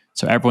year.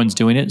 So everyone's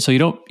doing it. So you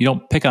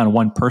don't pick on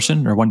one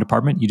person or one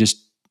department. You just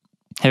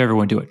have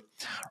everyone do it.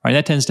 Right?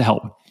 That tends to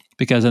help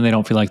because then they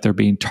don't feel like they're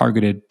being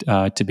targeted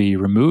to be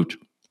removed.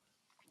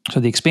 So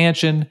the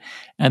expansion,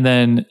 and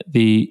then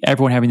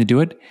everyone having to do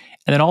it,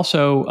 and then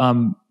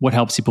also what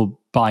helps people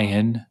buy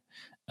in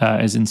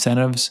is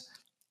incentives,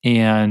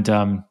 and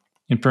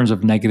in terms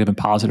of negative and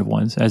positive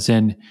ones. As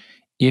in,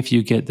 if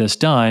you get this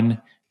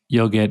done,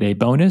 you'll get a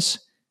bonus.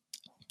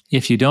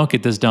 If you don't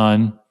get this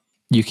done,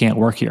 you can't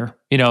work here.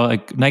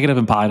 Like negative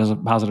and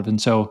positive.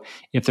 And so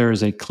if there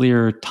is a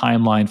clear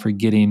timeline for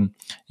getting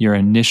your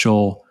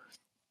initial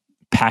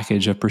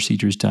package of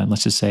procedures done,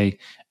 let's just say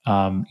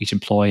each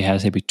employee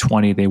has maybe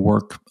 20 they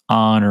work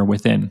on or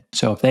within.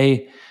 So if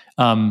they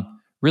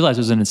realize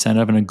there's an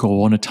incentive and a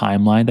goal and a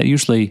timeline, that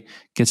usually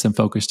gets them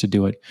focused to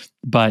do it.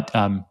 But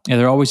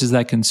there always is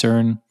that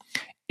concern,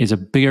 is a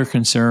bigger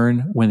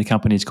concern when the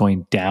company is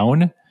going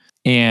down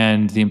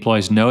and the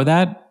employees know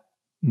that.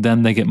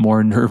 Then they get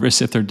more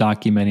nervous if they're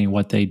documenting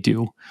what they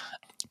do.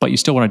 But you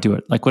still want to do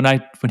it. Like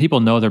when people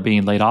know they're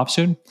being laid off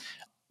soon,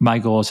 my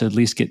goal is to at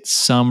least get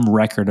some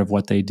record of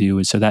what they do.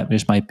 And so that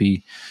just might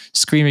be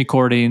screen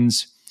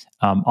recordings,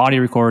 audio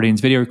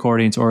recordings, video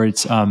recordings, or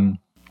it's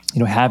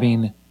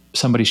having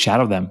somebody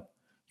shadow them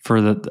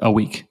for a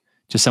week.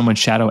 Just someone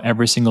shadow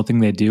every single thing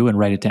they do and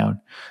write it down.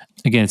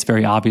 Again, it's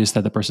very obvious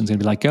that the person's going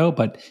to be let go,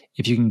 but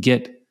if you can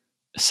get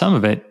some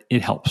of it,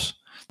 it helps.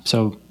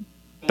 So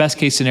best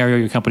case scenario,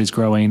 your company's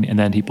growing and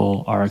then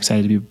people are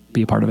excited to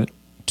be a part of it.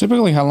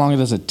 Typically, how long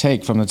does it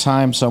take from the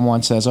time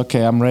someone says,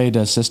 okay, I'm ready to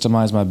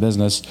systemize my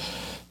business,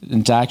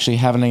 into actually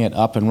having it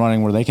up and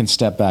running where they can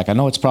step back? I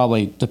know it's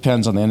probably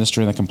depends on the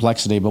industry and the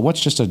complexity, but what's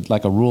just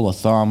like a rule of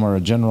thumb or a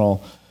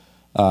general,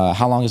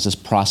 how long does this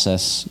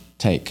process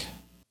take?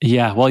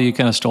 Yeah, well, you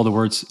kind of stole the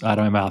words out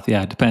of my mouth.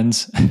 Yeah, it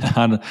depends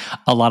on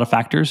a lot of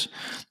factors.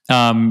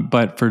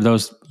 But for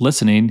those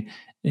listening,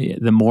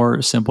 the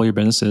more simple your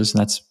business is,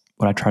 and that's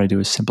what I try to do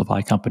is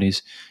simplify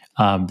companies.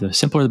 The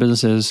simpler the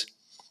business is,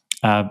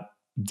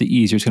 the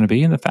easier it's going to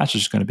be and the faster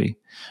it's going to be.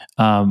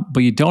 But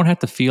you don't have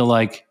to feel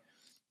like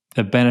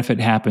the benefit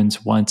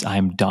happens once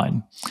I'm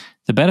done.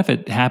 The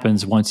benefit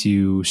happens once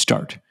you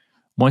start.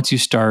 Once you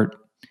start,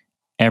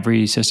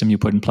 every system you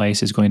put in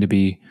place is going to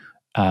be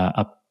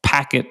a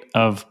packet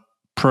of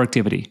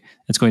productivity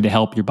that's going to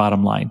help your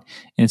bottom line.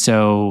 And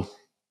so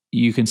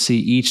you can see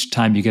each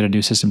time you get a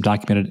new system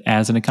documented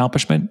as an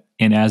accomplishment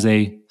and as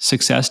a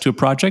success to a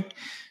project.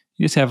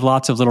 You just have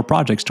lots of little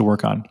projects to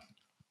work on.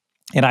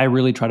 And I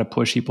really try to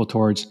push people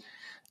towards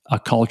a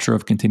culture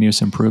of continuous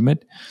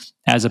improvement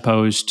as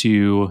opposed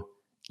to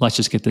let's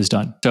just get this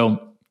done. So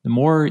the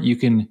more you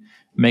can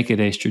make it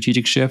a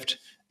strategic shift,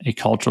 a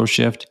cultural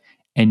shift,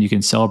 and you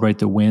can celebrate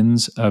the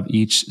wins of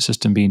each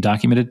system being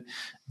documented,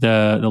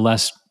 the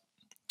less,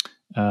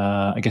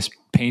 I guess,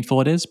 painful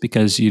it is,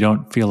 because you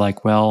don't feel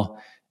like,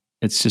 well,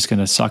 it's just going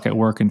to suck at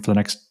work and for the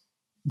next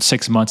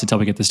 6 months until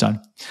we get this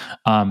done.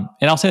 And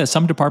I'll say that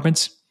some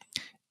departments,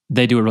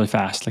 they do it really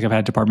fast. Like I've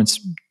had departments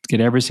get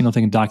every single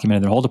thing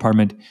documented, their whole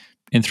department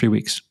in 3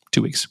 weeks,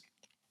 2 weeks.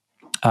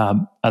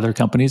 Other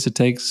companies, it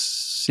takes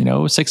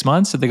 6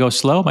 months. If they go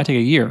slow, it might take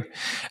a year.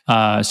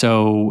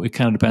 So it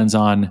kind of depends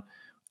on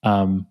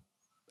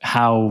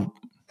how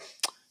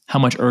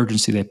much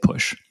urgency they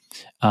push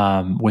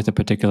with a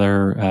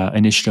particular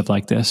initiative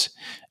like this.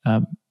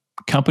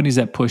 Companies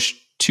that push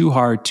too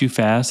hard, too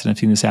fast, and I've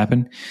seen this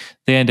happen,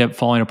 they end up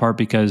falling apart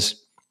because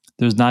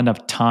there's not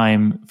enough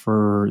time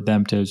for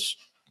them to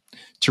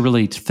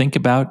really think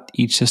about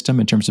each system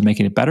in terms of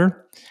making it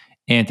better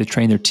and to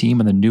train their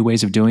team on the new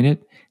ways of doing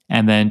it,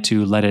 and then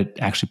to let it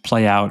actually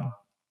play out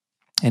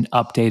and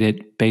update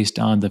it based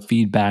on the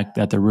feedback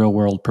that the real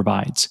world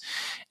provides.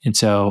 And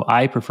so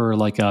I prefer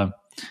like a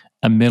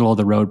middle of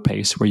the road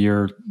pace where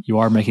you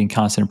are making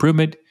constant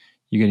improvement.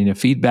 You're getting a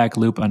feedback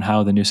loop on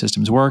how the new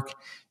systems work.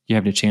 You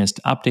have a chance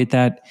to update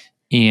that,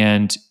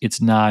 and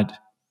it's not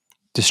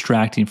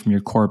distracting from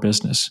your core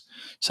business.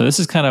 So this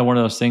is kind of one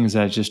of those things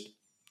that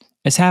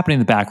it's happening in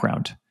the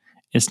background.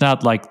 It's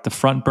not like the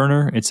front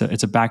burner. It's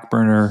a back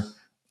burner,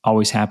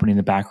 always happening in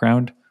the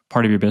background,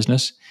 part of your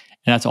business.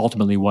 And that's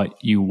ultimately what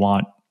you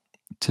want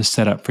to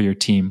set up for your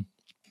team.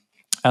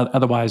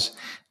 Otherwise,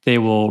 they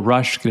will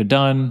rush, get it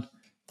done.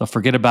 They'll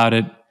forget about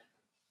it.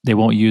 They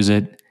won't use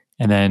it.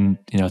 And then,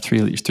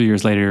 3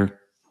 years later,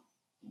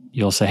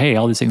 you'll say, hey,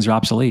 all these things are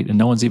obsolete and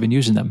no one's even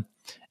using them.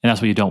 And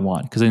that's what you don't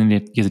want, because then you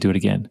have to do it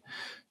again.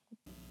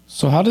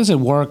 So how does it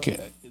work?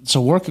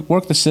 So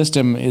work the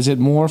system. Is it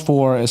more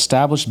for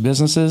established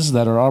businesses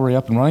that are already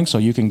up and running, so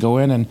you can go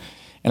in and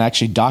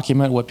actually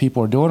document what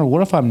people are doing? Or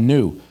what if I'm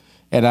new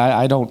and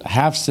I don't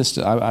have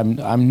system?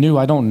 I'm new.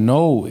 I don't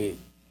know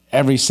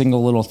every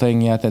single little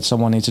thing yet that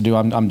someone needs to do.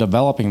 I'm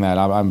developing that.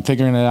 I'm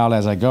figuring it out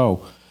as I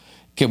go.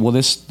 Okay, will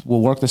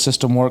the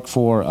system work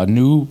for a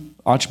new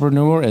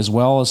entrepreneur as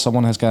well as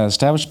someone has got an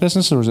established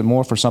business, or is it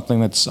more for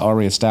something that's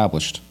already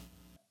established?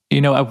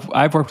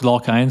 I've worked with all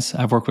kinds.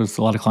 I've worked with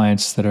a lot of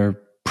clients that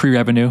are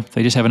pre-revenue.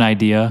 They just have an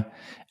idea,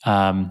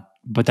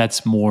 but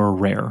that's more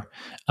rare.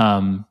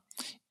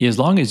 As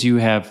long as you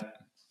have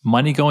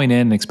money going in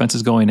and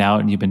expenses going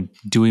out, and you've been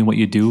doing what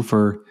you do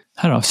for,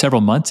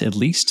 several months at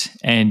least,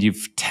 and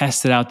you've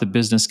tested out the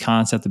business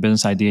concept, the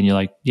business idea, and you're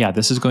like, yeah,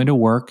 this is going to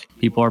work.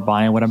 People are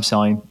buying what I'm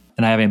selling,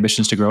 and I have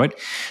ambitions to grow it.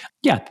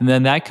 Yeah, and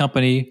then that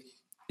company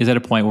is at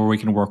a point where we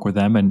can work with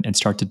them and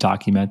start to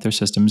document their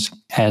systems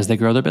as they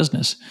grow their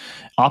business.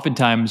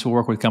 Oftentimes, we'll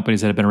work with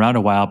companies that have been around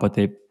a while, but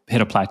they've hit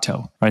a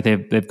plateau, right?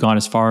 They've gone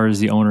as far as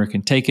the owner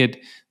can take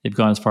it. They've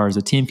gone as far as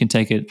the team can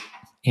take it.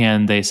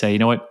 And they say, you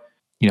know what?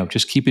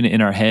 Just keeping it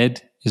in our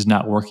head is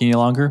not working any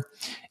longer.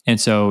 And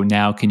so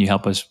now, can you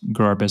help us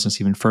grow our business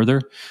even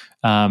further?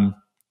 But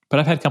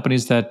I've had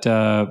companies that,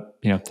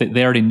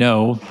 they already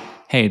know,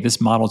 hey,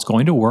 this model is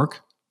going to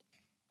work.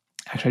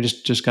 Actually, I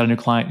just got a new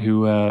client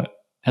who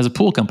has a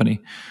pool company,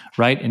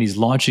 right? And he's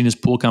launching his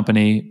pool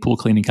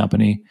cleaning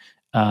company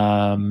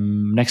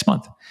next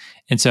month.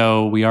 And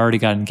so we already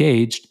got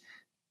engaged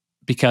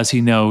because he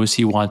knows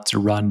he wants to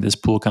run this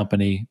pool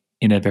company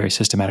in a very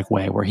systematic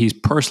way, where he's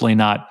personally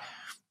not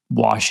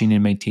washing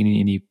and maintaining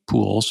any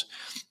pools,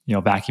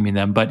 vacuuming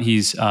them, but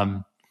he's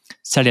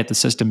setting up the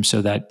system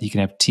so that he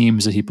can have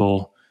teams of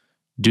people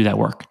do that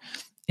work.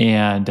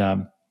 And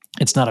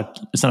it's not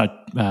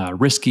a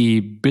risky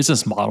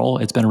business model.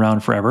 It's been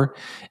around forever.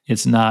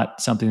 It's not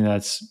something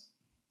that's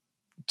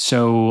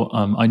so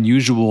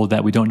unusual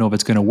that we don't know if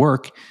it's going to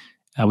work.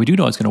 We do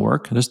know it's going to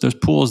work. There's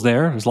pools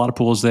there. There's a lot of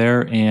pools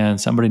there, and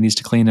somebody needs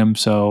to clean them.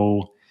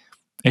 So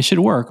it should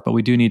work, but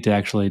we do need to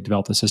actually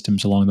develop the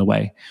systems along the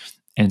way.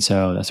 And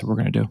so that's what we're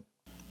going to do.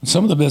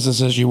 Some of the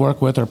businesses you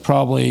work with are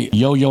probably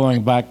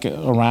yo-yoing back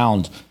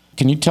around.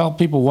 Can you tell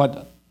people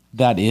what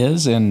that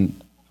is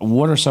and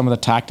what are some of the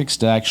tactics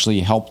to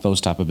actually help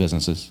those type of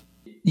businesses?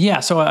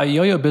 Yeah, so a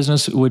yo-yo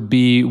business would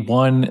be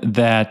one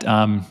that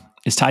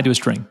is tied to a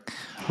string,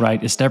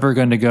 right? It's never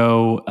going to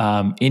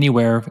go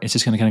anywhere. It's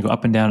just going to kind of go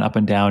up and down, up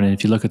and down. And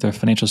if you look at their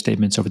financial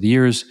statements over the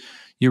years,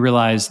 you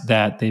realize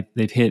that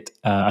they've hit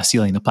a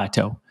ceiling, a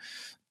plateau.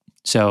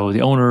 So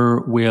the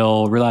owner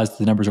will realize that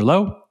the numbers are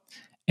low,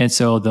 and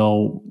so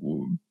they'll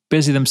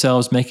busy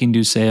themselves making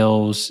new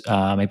sales.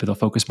 Maybe they'll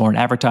focus more on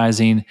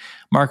advertising,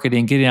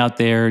 marketing, getting out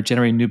there,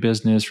 generating new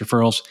business,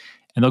 referrals,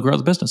 and they'll grow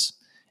the business.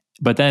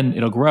 But then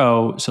it'll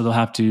grow, so they'll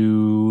have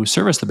to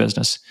service the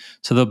business.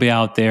 So they'll be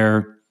out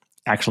there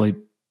actually,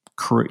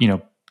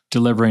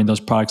 delivering those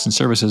products and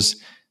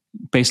services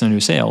based on new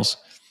sales.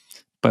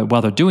 But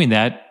while they're doing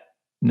that,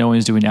 no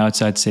one's doing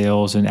outside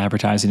sales and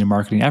advertising and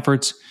marketing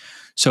efforts.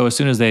 So as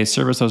soon as they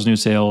service those new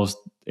sales,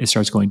 it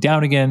starts going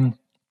down again,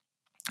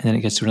 and then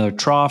it gets to another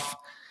trough,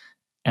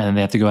 and then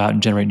they have to go out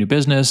and generate new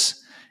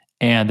business.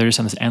 And they're just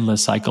on this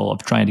endless cycle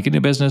of trying to get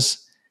new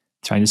business,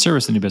 trying to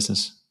service the new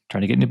business,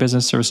 trying to get new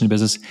business, service new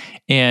business.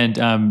 And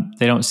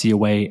they don't see a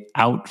way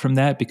out from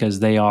that because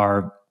they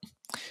are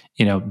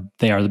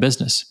the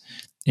business.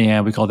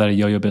 And we call that a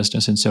yo-yo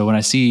business. And so when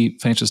I see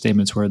financial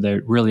statements where they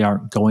really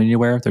aren't going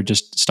anywhere, they're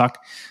just stuck,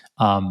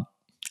 I'll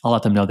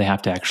let them know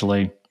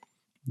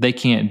they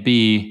can't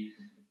be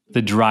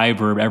the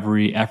driver of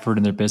every effort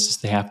in their business.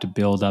 They have to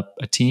build up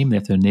a team. They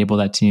have to enable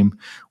that team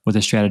with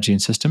a strategy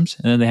and systems.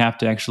 And then they have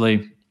to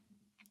actually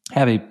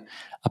have a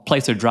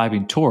place they're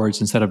driving towards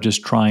instead of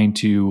just trying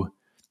to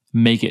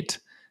make it,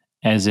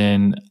 as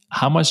in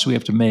how much do we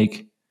have to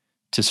make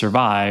to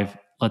survive?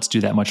 Let's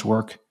do that much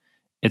work.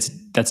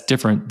 That's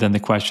different than the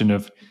question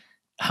of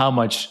how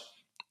much,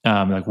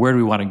 where do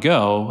we want to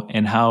go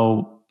and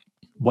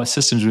what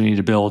systems we need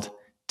to build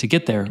to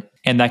get there.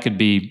 And that could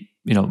be,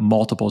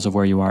 multiples of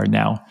where you are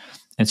now.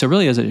 And so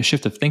really as a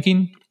shift of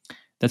thinking,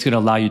 that's going to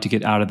allow you to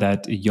get out of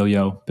that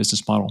yo-yo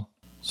business model.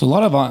 So a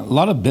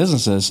lot of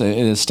businesses,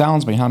 it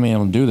astounds me how many of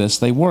them do this.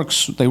 They work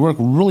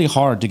really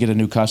hard to get a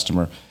new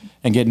customer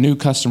and get new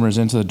customers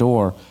into the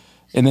door,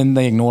 and then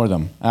they ignore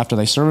them after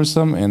they service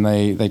them and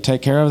they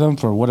take care of them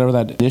for whatever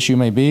that issue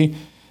may be.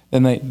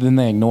 Then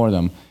they ignore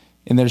them,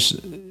 and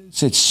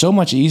it's so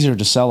much easier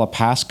to sell a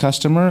past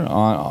customer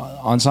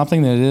on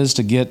something than it is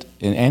to get,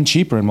 and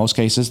cheaper in most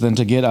cases, than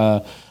to get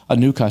a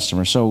new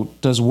customer. So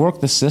does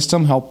Work the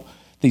System help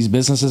these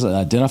businesses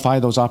identify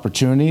those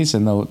opportunities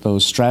and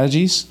those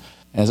strategies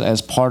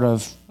as part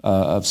of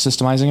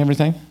systemizing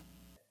everything?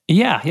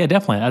 Yeah,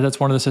 definitely. That's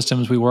one of the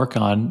systems we work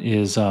on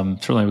is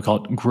certainly we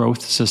call it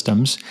growth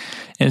systems.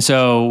 And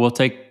so we'll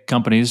take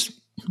companies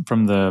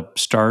from the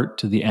start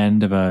to the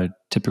end of a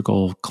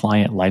typical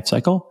client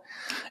lifecycle.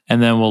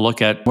 And then we'll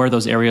look at where are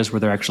those areas where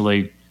they're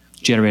actually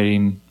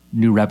generating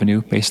new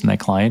revenue based on that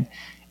client,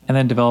 and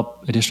then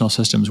develop additional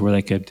systems where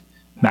they could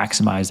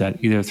maximize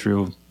that either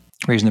through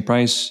raising the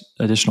price,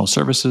 additional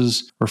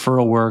services,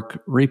 referral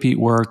work, repeat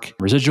work,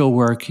 residual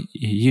work,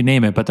 you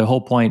name it. But the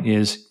whole point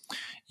is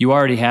you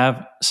already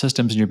have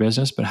systems in your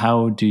business, but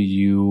how do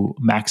you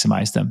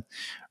maximize them,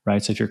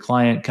 right? So if your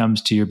client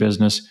comes to your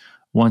business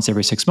once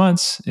every 6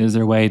 months, is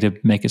there a way to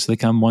make it so they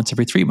come once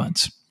every 3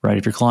 months, right?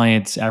 If your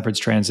client's average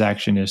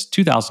transaction is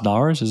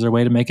 $2,000, is there a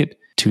way to make it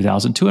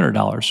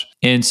 $2,200?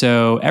 And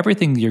so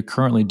everything you're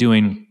currently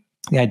doing,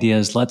 the idea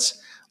is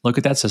let's look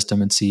at that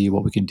system and see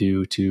what we can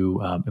do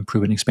to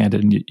improve and expand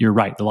it. And you're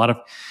right. A lot of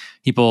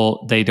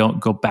people, they don't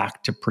go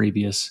back to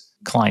previous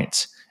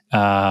clients.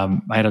 I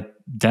had a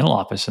dental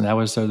office, and that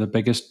was the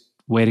biggest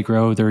way to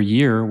grow their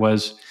year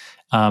was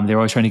they were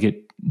always trying to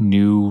get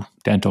new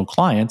dental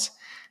clients.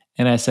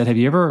 And I said, have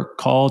you ever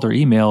called or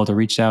emailed or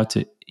reached out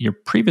to your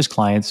previous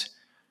clients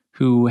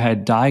who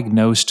had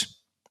diagnosed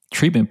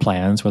treatment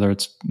plans, whether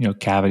it's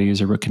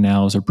cavities or root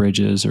canals or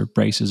bridges or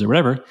braces or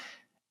whatever,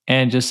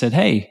 and just said,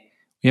 hey,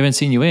 we haven't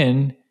seen you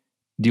in.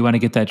 Do you want to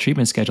get that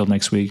treatment scheduled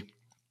next week?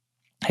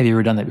 Have you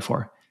ever done that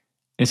before?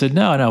 They said,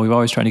 no, we've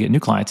always tried to get new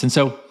clients. And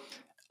so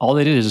all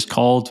they did is just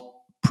called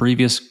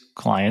previous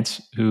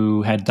clients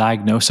who had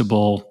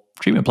diagnosable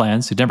treatment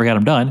plans, who never got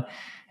them done,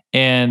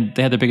 and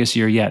they had the biggest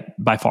year yet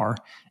by far.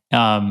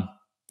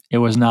 It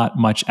was not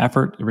much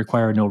effort. It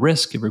required no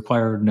risk. It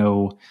required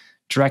no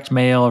direct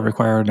mail. It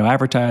required no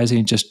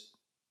advertising. Just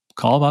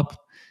call them up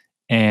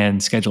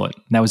and schedule it.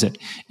 And that was it.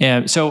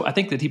 And so I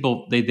think that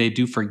people, they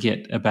do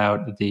forget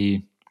about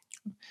the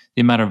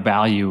amount of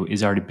value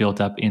is already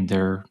built up in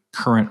their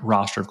current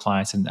roster of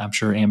clients. And I'm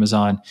sure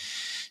Amazon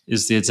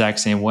is the exact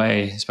same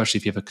way, especially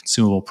if you have a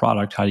consumable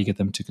product. How do you get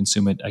them to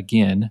consume it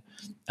again,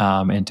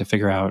 and to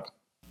figure out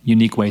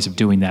unique ways of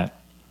doing that?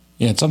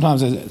 Yeah, and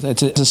sometimes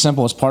it's as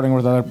simple as partnering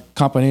with other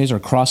companies or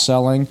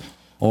cross-selling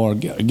or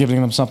giving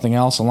them something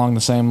else along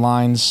the same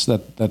lines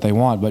that they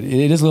want. But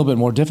it is a little bit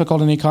more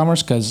difficult in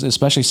e-commerce because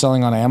especially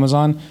selling on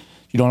Amazon,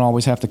 you don't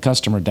always have the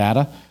customer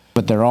data,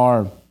 but there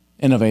are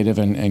innovative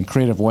and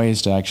creative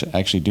ways to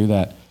actually do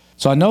that.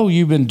 So I know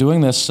you've been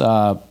doing this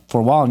for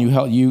a while, and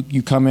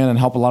you come in and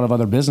help a lot of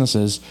other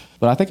businesses.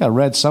 But I think I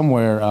read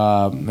somewhere,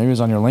 maybe it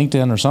was on your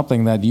LinkedIn or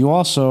something, that you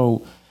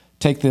also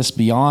take this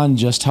beyond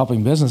just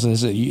helping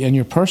businesses. In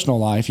your personal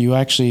life, you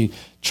actually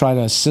try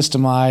to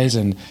systemize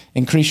and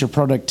increase your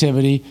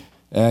productivity.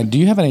 Do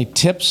you have any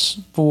tips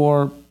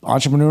for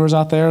entrepreneurs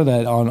out there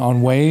that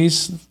on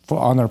ways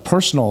on the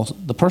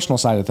personal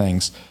side of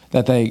things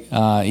that they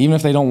even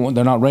if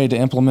they're not ready to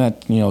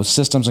implement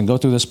systems and go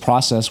through this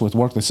process with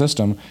Work the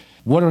System,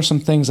 what are some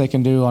things they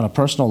can do on a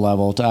personal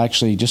level to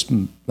actually just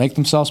make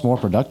themselves more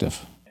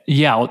productive?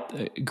 Yeah, well,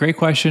 great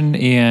question.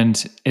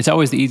 And it's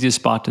always the easiest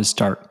spot to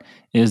start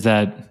is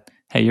that,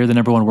 hey, you're the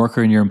number one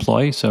worker in your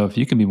employee. So if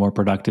you can be more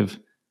productive,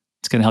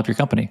 it's going to help your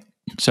company.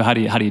 So how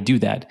do you do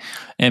that?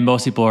 And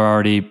most people are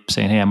already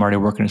saying, hey, I'm already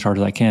working as hard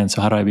as I can.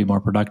 So how do I be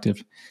more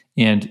productive?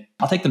 And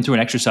I'll take them through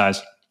an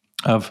exercise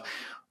of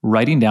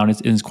writing down.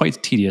 It's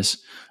quite tedious,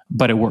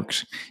 but it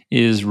works,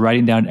 is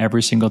writing down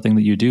every single thing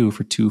that you do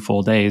for 2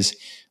 full days,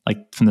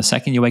 like from the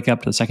second you wake up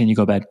to the second you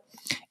go to bed.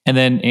 And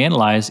then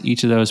analyze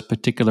each of those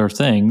particular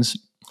things,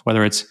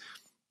 whether it's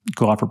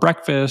go out for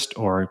breakfast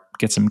or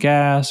get some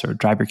gas or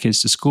drive your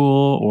kids to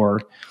school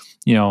or,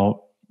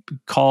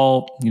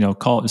 call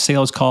a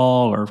sales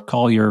call or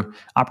call your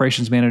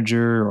operations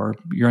manager or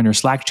you're on your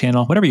Slack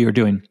channel, whatever you're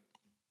doing,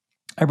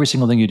 every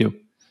single thing you do,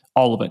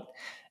 all of it.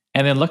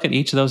 And then look at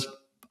each of those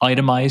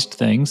itemized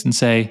things and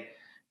say,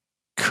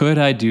 could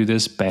I do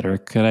this better?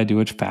 Could I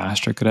do it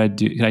faster? Could I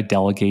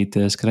delegate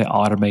this? Could I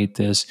automate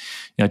this?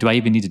 Do I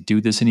even need to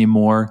do this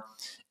anymore?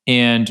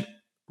 And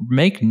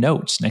make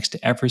notes next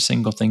to every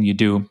single thing you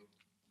do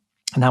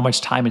and how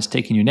much time it's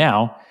taking you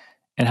now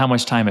and how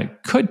much time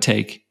it could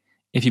take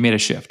if you made a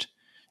shift.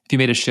 If you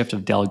made a shift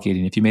of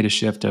delegating, if you made a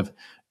shift of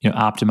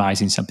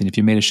optimizing something, if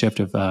you made a shift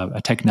of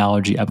a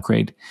technology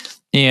upgrade.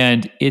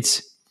 And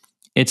it's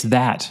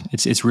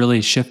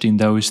really shifting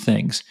those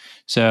things.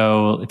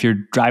 So if you're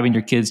driving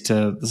your kids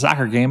to the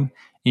soccer game and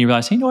you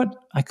realize, hey, you know what,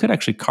 I could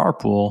actually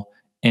carpool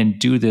and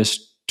do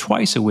this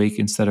twice a week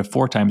instead of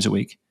 4 times a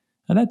week.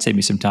 And that'd save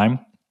me some time.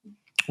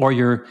 Or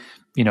you're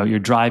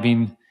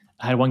driving.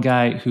 I had one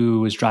guy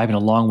who was driving a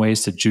long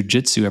ways to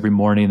jujitsu every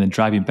morning and then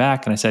driving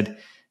back. And I said,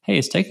 hey,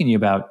 it's taking you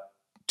about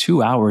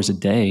 2 hours a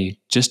day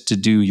just to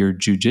do your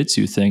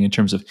jujitsu thing in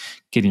terms of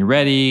getting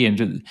ready.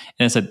 And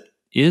I said,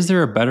 is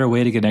there a better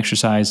way to get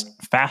exercise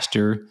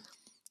faster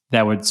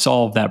that would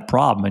solve that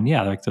problem? And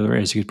yeah, like there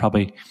is. You could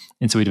probably,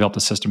 and so we developed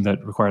a system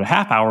that required a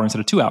half hour instead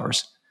of 2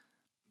 hours.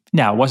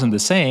 Now, it wasn't the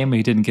same.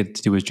 He didn't get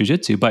to do his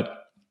jujitsu,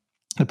 but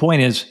the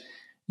point is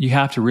you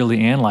have to really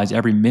analyze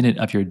every minute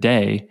of your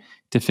day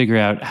to figure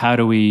out how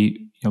do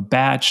we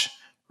batch,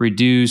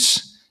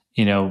 reduce,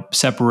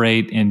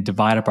 separate and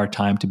divide up our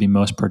time to be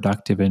most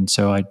productive. And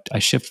so I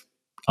shift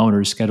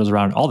owners' schedules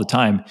around all the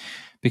time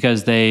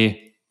because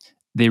they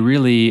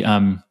really,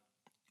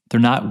 they're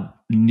not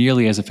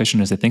nearly as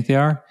efficient as they think they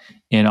are.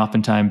 And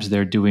oftentimes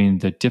they're doing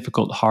the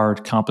difficult,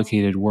 hard,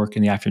 complicated work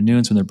in the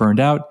afternoons when they're burned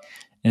out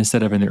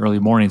instead of in the early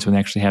mornings when they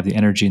actually have the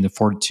energy and the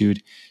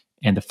fortitude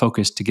and the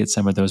focus to get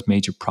some of those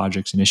major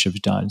projects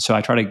initiatives done. So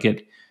I try to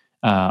get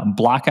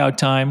blockout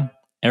time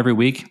every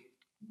week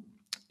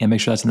and make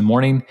sure that's in the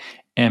morning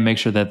and make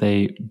sure that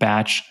they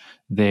batch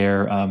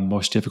their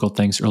most difficult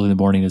things early in the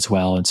morning as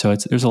well. And so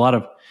there's a lot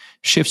of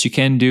shifts you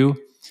can do,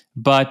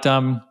 but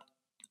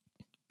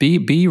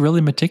be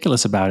really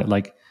meticulous about it.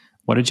 Like,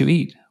 what did you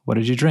eat? What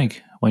did you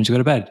drink? When did you go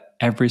to bed?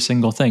 Every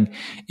single thing.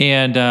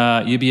 And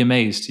you'd be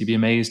amazed. You'd be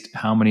amazed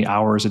how many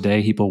hours a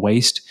day people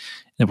waste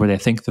where they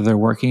think that they're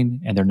working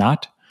and they're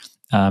not.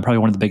 Probably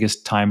one of the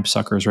biggest time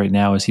suckers right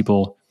now is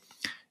people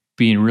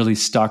being really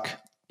stuck.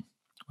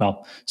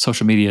 Well,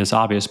 social media is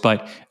obvious,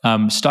 but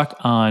stuck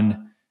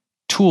on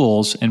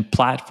tools and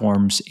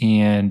platforms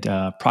and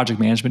project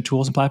management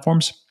tools and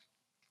platforms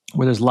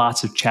where there's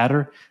lots of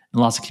chatter and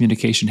lots of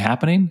communication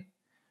happening,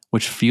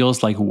 which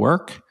feels like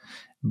work,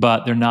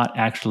 but they're not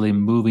actually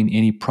moving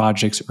any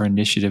projects or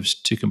initiatives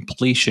to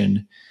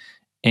completion.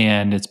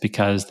 And it's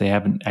because they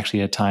haven't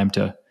actually had time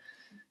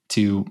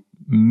to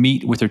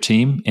meet with their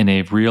team in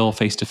a real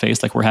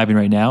face-to-face like we're having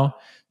right now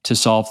to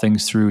solve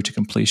things through to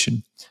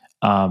completion.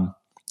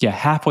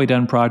 Halfway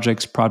done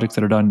projects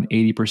that are done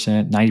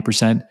 80%,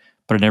 90%,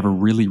 but are never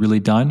really, really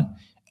done,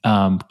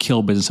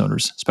 kill business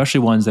owners,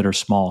 especially ones that are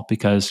small,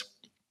 because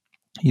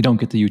you don't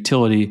get the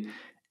utility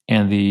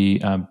and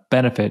the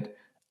benefit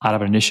out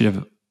of an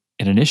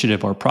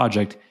initiative or a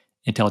project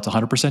until it's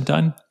 100%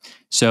 done.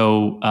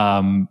 So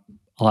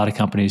a lot of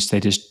companies,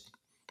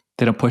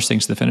 they don't push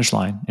things to the finish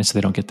line, and so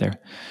they don't get there.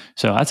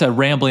 So that's a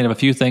rambling of a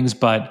few things,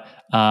 but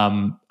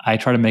I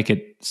try to make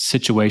it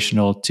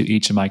situational to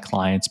each of my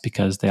clients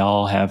because they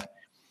all have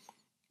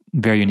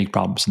very unique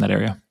problems in that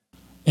area.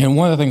 And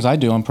one of the things I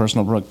do on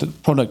personal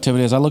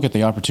productivity is I look at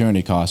the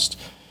opportunity cost.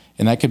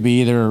 And that could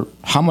be either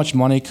how much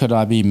money could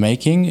I be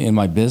making in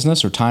my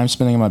business or time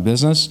spending in my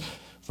business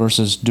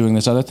versus doing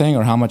this other thing,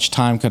 or how much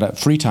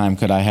free time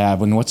could I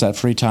have, and what's that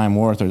free time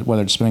worth, or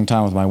whether it's spending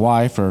time with my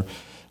wife or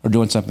or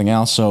doing something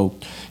else. So,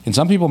 and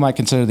some people might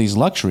consider these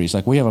luxuries.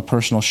 Like we have a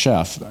personal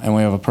chef and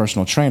we have a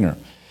personal trainer.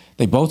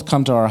 They both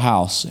come to our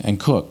house and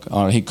cook.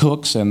 He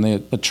cooks and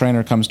the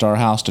trainer comes to our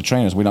house to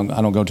train us. I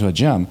don't go to a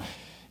gym.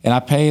 And I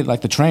pay,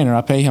 like the trainer,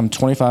 I pay him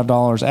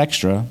 $25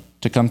 extra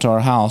to come to our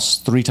house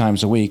 3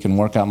 times a week and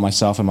work out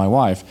myself and my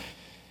wife.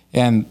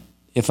 And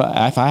if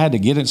I had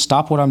to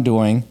stop what I'm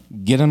doing,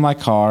 get in my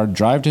car,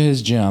 drive to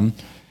his gym,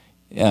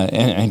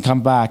 and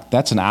come back,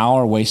 that's an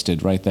hour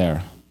wasted right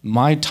there.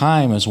 My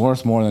time is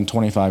worth more than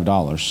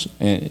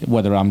 $25,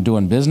 whether I'm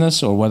doing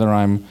business or whether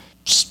I'm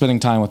spending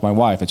time with my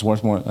wife. It's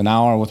worth more. An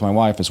hour with my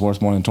wife is worth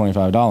more than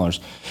 $25.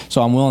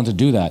 So I'm willing to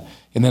do that.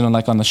 And then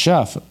like on the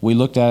chef, we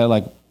looked at it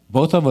like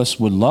both of us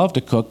would love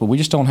to cook, but we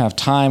just don't have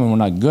time and we're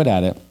not good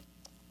at it.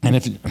 And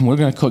if we're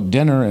going to cook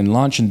dinner and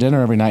lunch and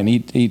dinner every night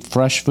and eat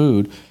fresh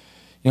food,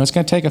 it's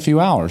going to take a few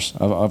hours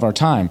of our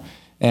time.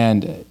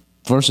 And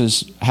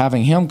versus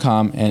having him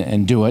come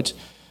and do it,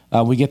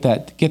 we get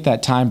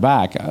that time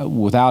back.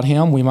 Without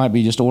him, we might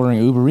be just ordering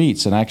Uber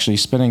Eats and actually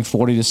spending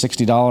 $40 to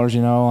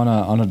 $60,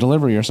 on a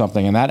delivery or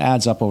something, and that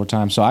adds up over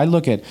time. So I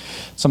look at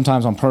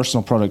sometimes on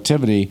personal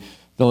productivity,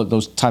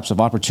 those types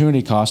of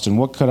opportunity cost, and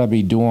what could I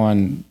be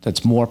doing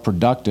that's more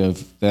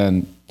productive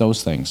than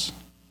those things.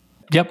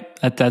 Yep,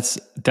 that's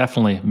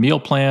definitely meal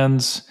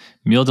plans,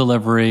 meal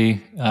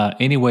delivery,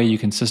 any way you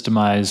can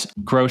systemize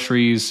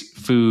groceries,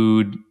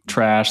 food,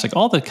 trash, like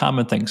all the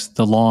common things,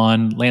 the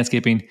lawn,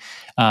 landscaping.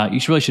 You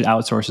really should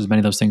outsource as many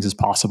of those things as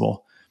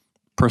possible.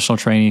 Personal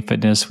training,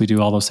 fitness, we do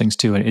all those things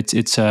too. And it's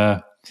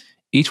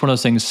each one of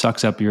those things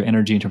sucks up your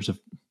energy in terms of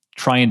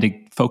trying to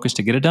focus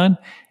to get it done.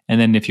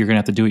 And then if you're going to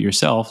have to do it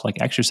yourself, like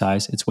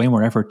exercise, it's way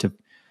more effort to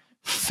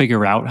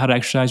figure out how to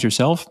exercise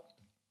yourself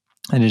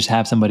and just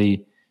have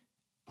somebody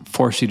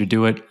force you to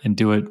do it and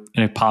do it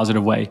in a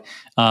positive way.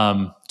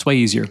 It's way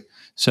easier.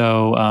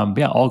 So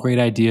all great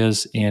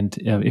ideas. And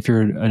if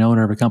you're an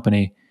owner of a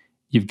company,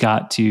 you've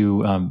got to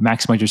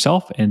maximize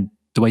yourself, and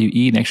the way you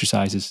eat and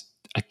exercise is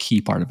a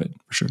key part of it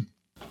for sure.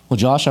 Well,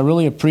 Josh, I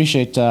really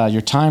appreciate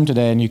your time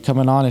today and you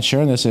coming on and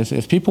sharing this.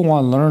 If people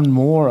want to learn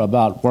more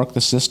about Work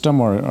the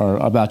System or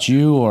about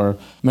you, or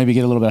maybe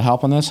get a little bit of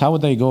help on this, how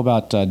would they go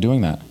about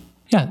doing that?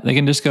 Yeah, they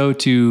can just go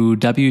to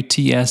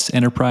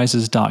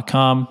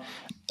WTSenterprises.com.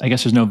 I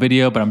guess there's no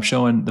video, but I'm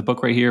showing the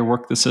book right here,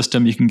 Work the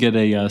System. You can get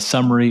a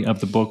summary of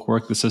the book,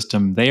 Work the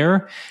System,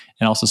 there,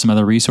 and also some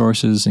other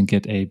resources, and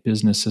get a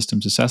business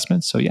systems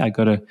assessment. So yeah,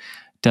 go to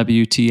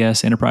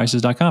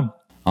WTSenterprises.com.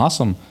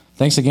 Awesome.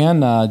 Thanks again,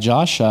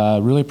 Josh.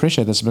 Really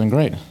appreciate this. It's been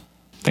great.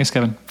 Thanks,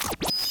 Kevin.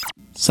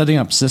 Setting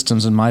up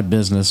systems in my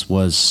business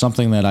was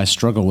something that I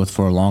struggled with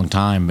for a long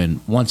time.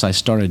 And once I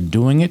started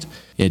doing it,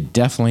 it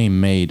definitely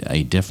made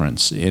a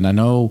difference. And I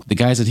know the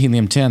guys at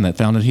Helium 10 that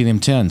founded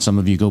Helium 10, some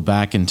of you go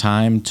back in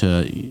time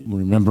to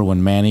remember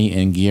when Manny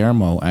and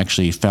Guillermo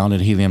actually founded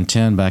Helium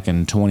 10 back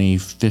in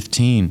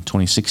 2015,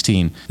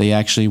 2016. They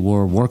actually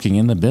were working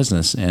in the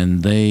business,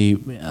 and I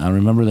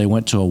remember they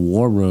went to a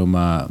war room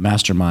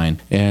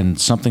mastermind,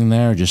 and something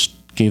there just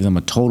gave them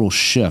a total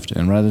shift.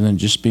 And rather than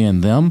just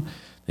being them,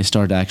 they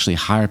started to actually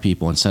hire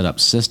people and set up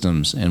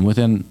systems. And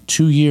within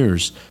 2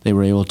 years, they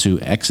were able to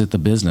exit the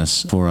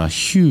business for a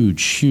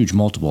huge, huge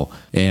multiple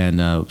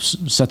and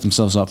set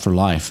themselves up for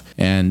life.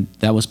 And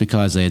that was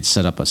because they had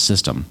set up a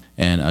system,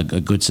 and a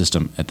good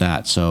system at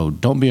that. So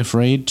don't be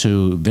afraid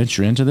to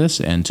venture into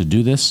this and to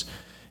do this.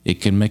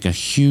 It can make a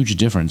huge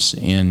difference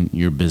in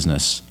your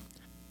business.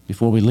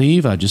 Before we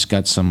leave, I just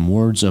got some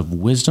words of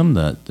wisdom,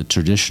 the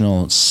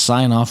traditional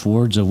sign-off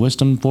words of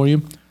wisdom for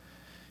you.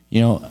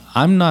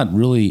 I'm not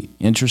really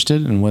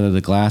interested in whether the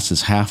glass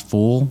is half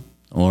full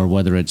or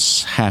whether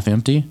it's half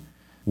empty.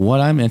 What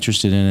I'm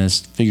interested in is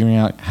figuring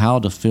out how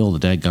to fill the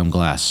dadgum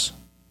glass.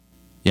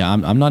 Yeah,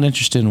 I'm not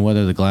interested in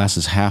whether the glass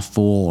is half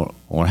full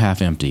or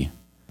half empty.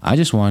 I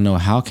just want to know,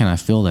 how can I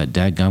fill that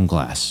dadgum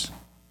glass?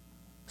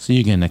 See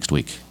you again next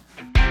week.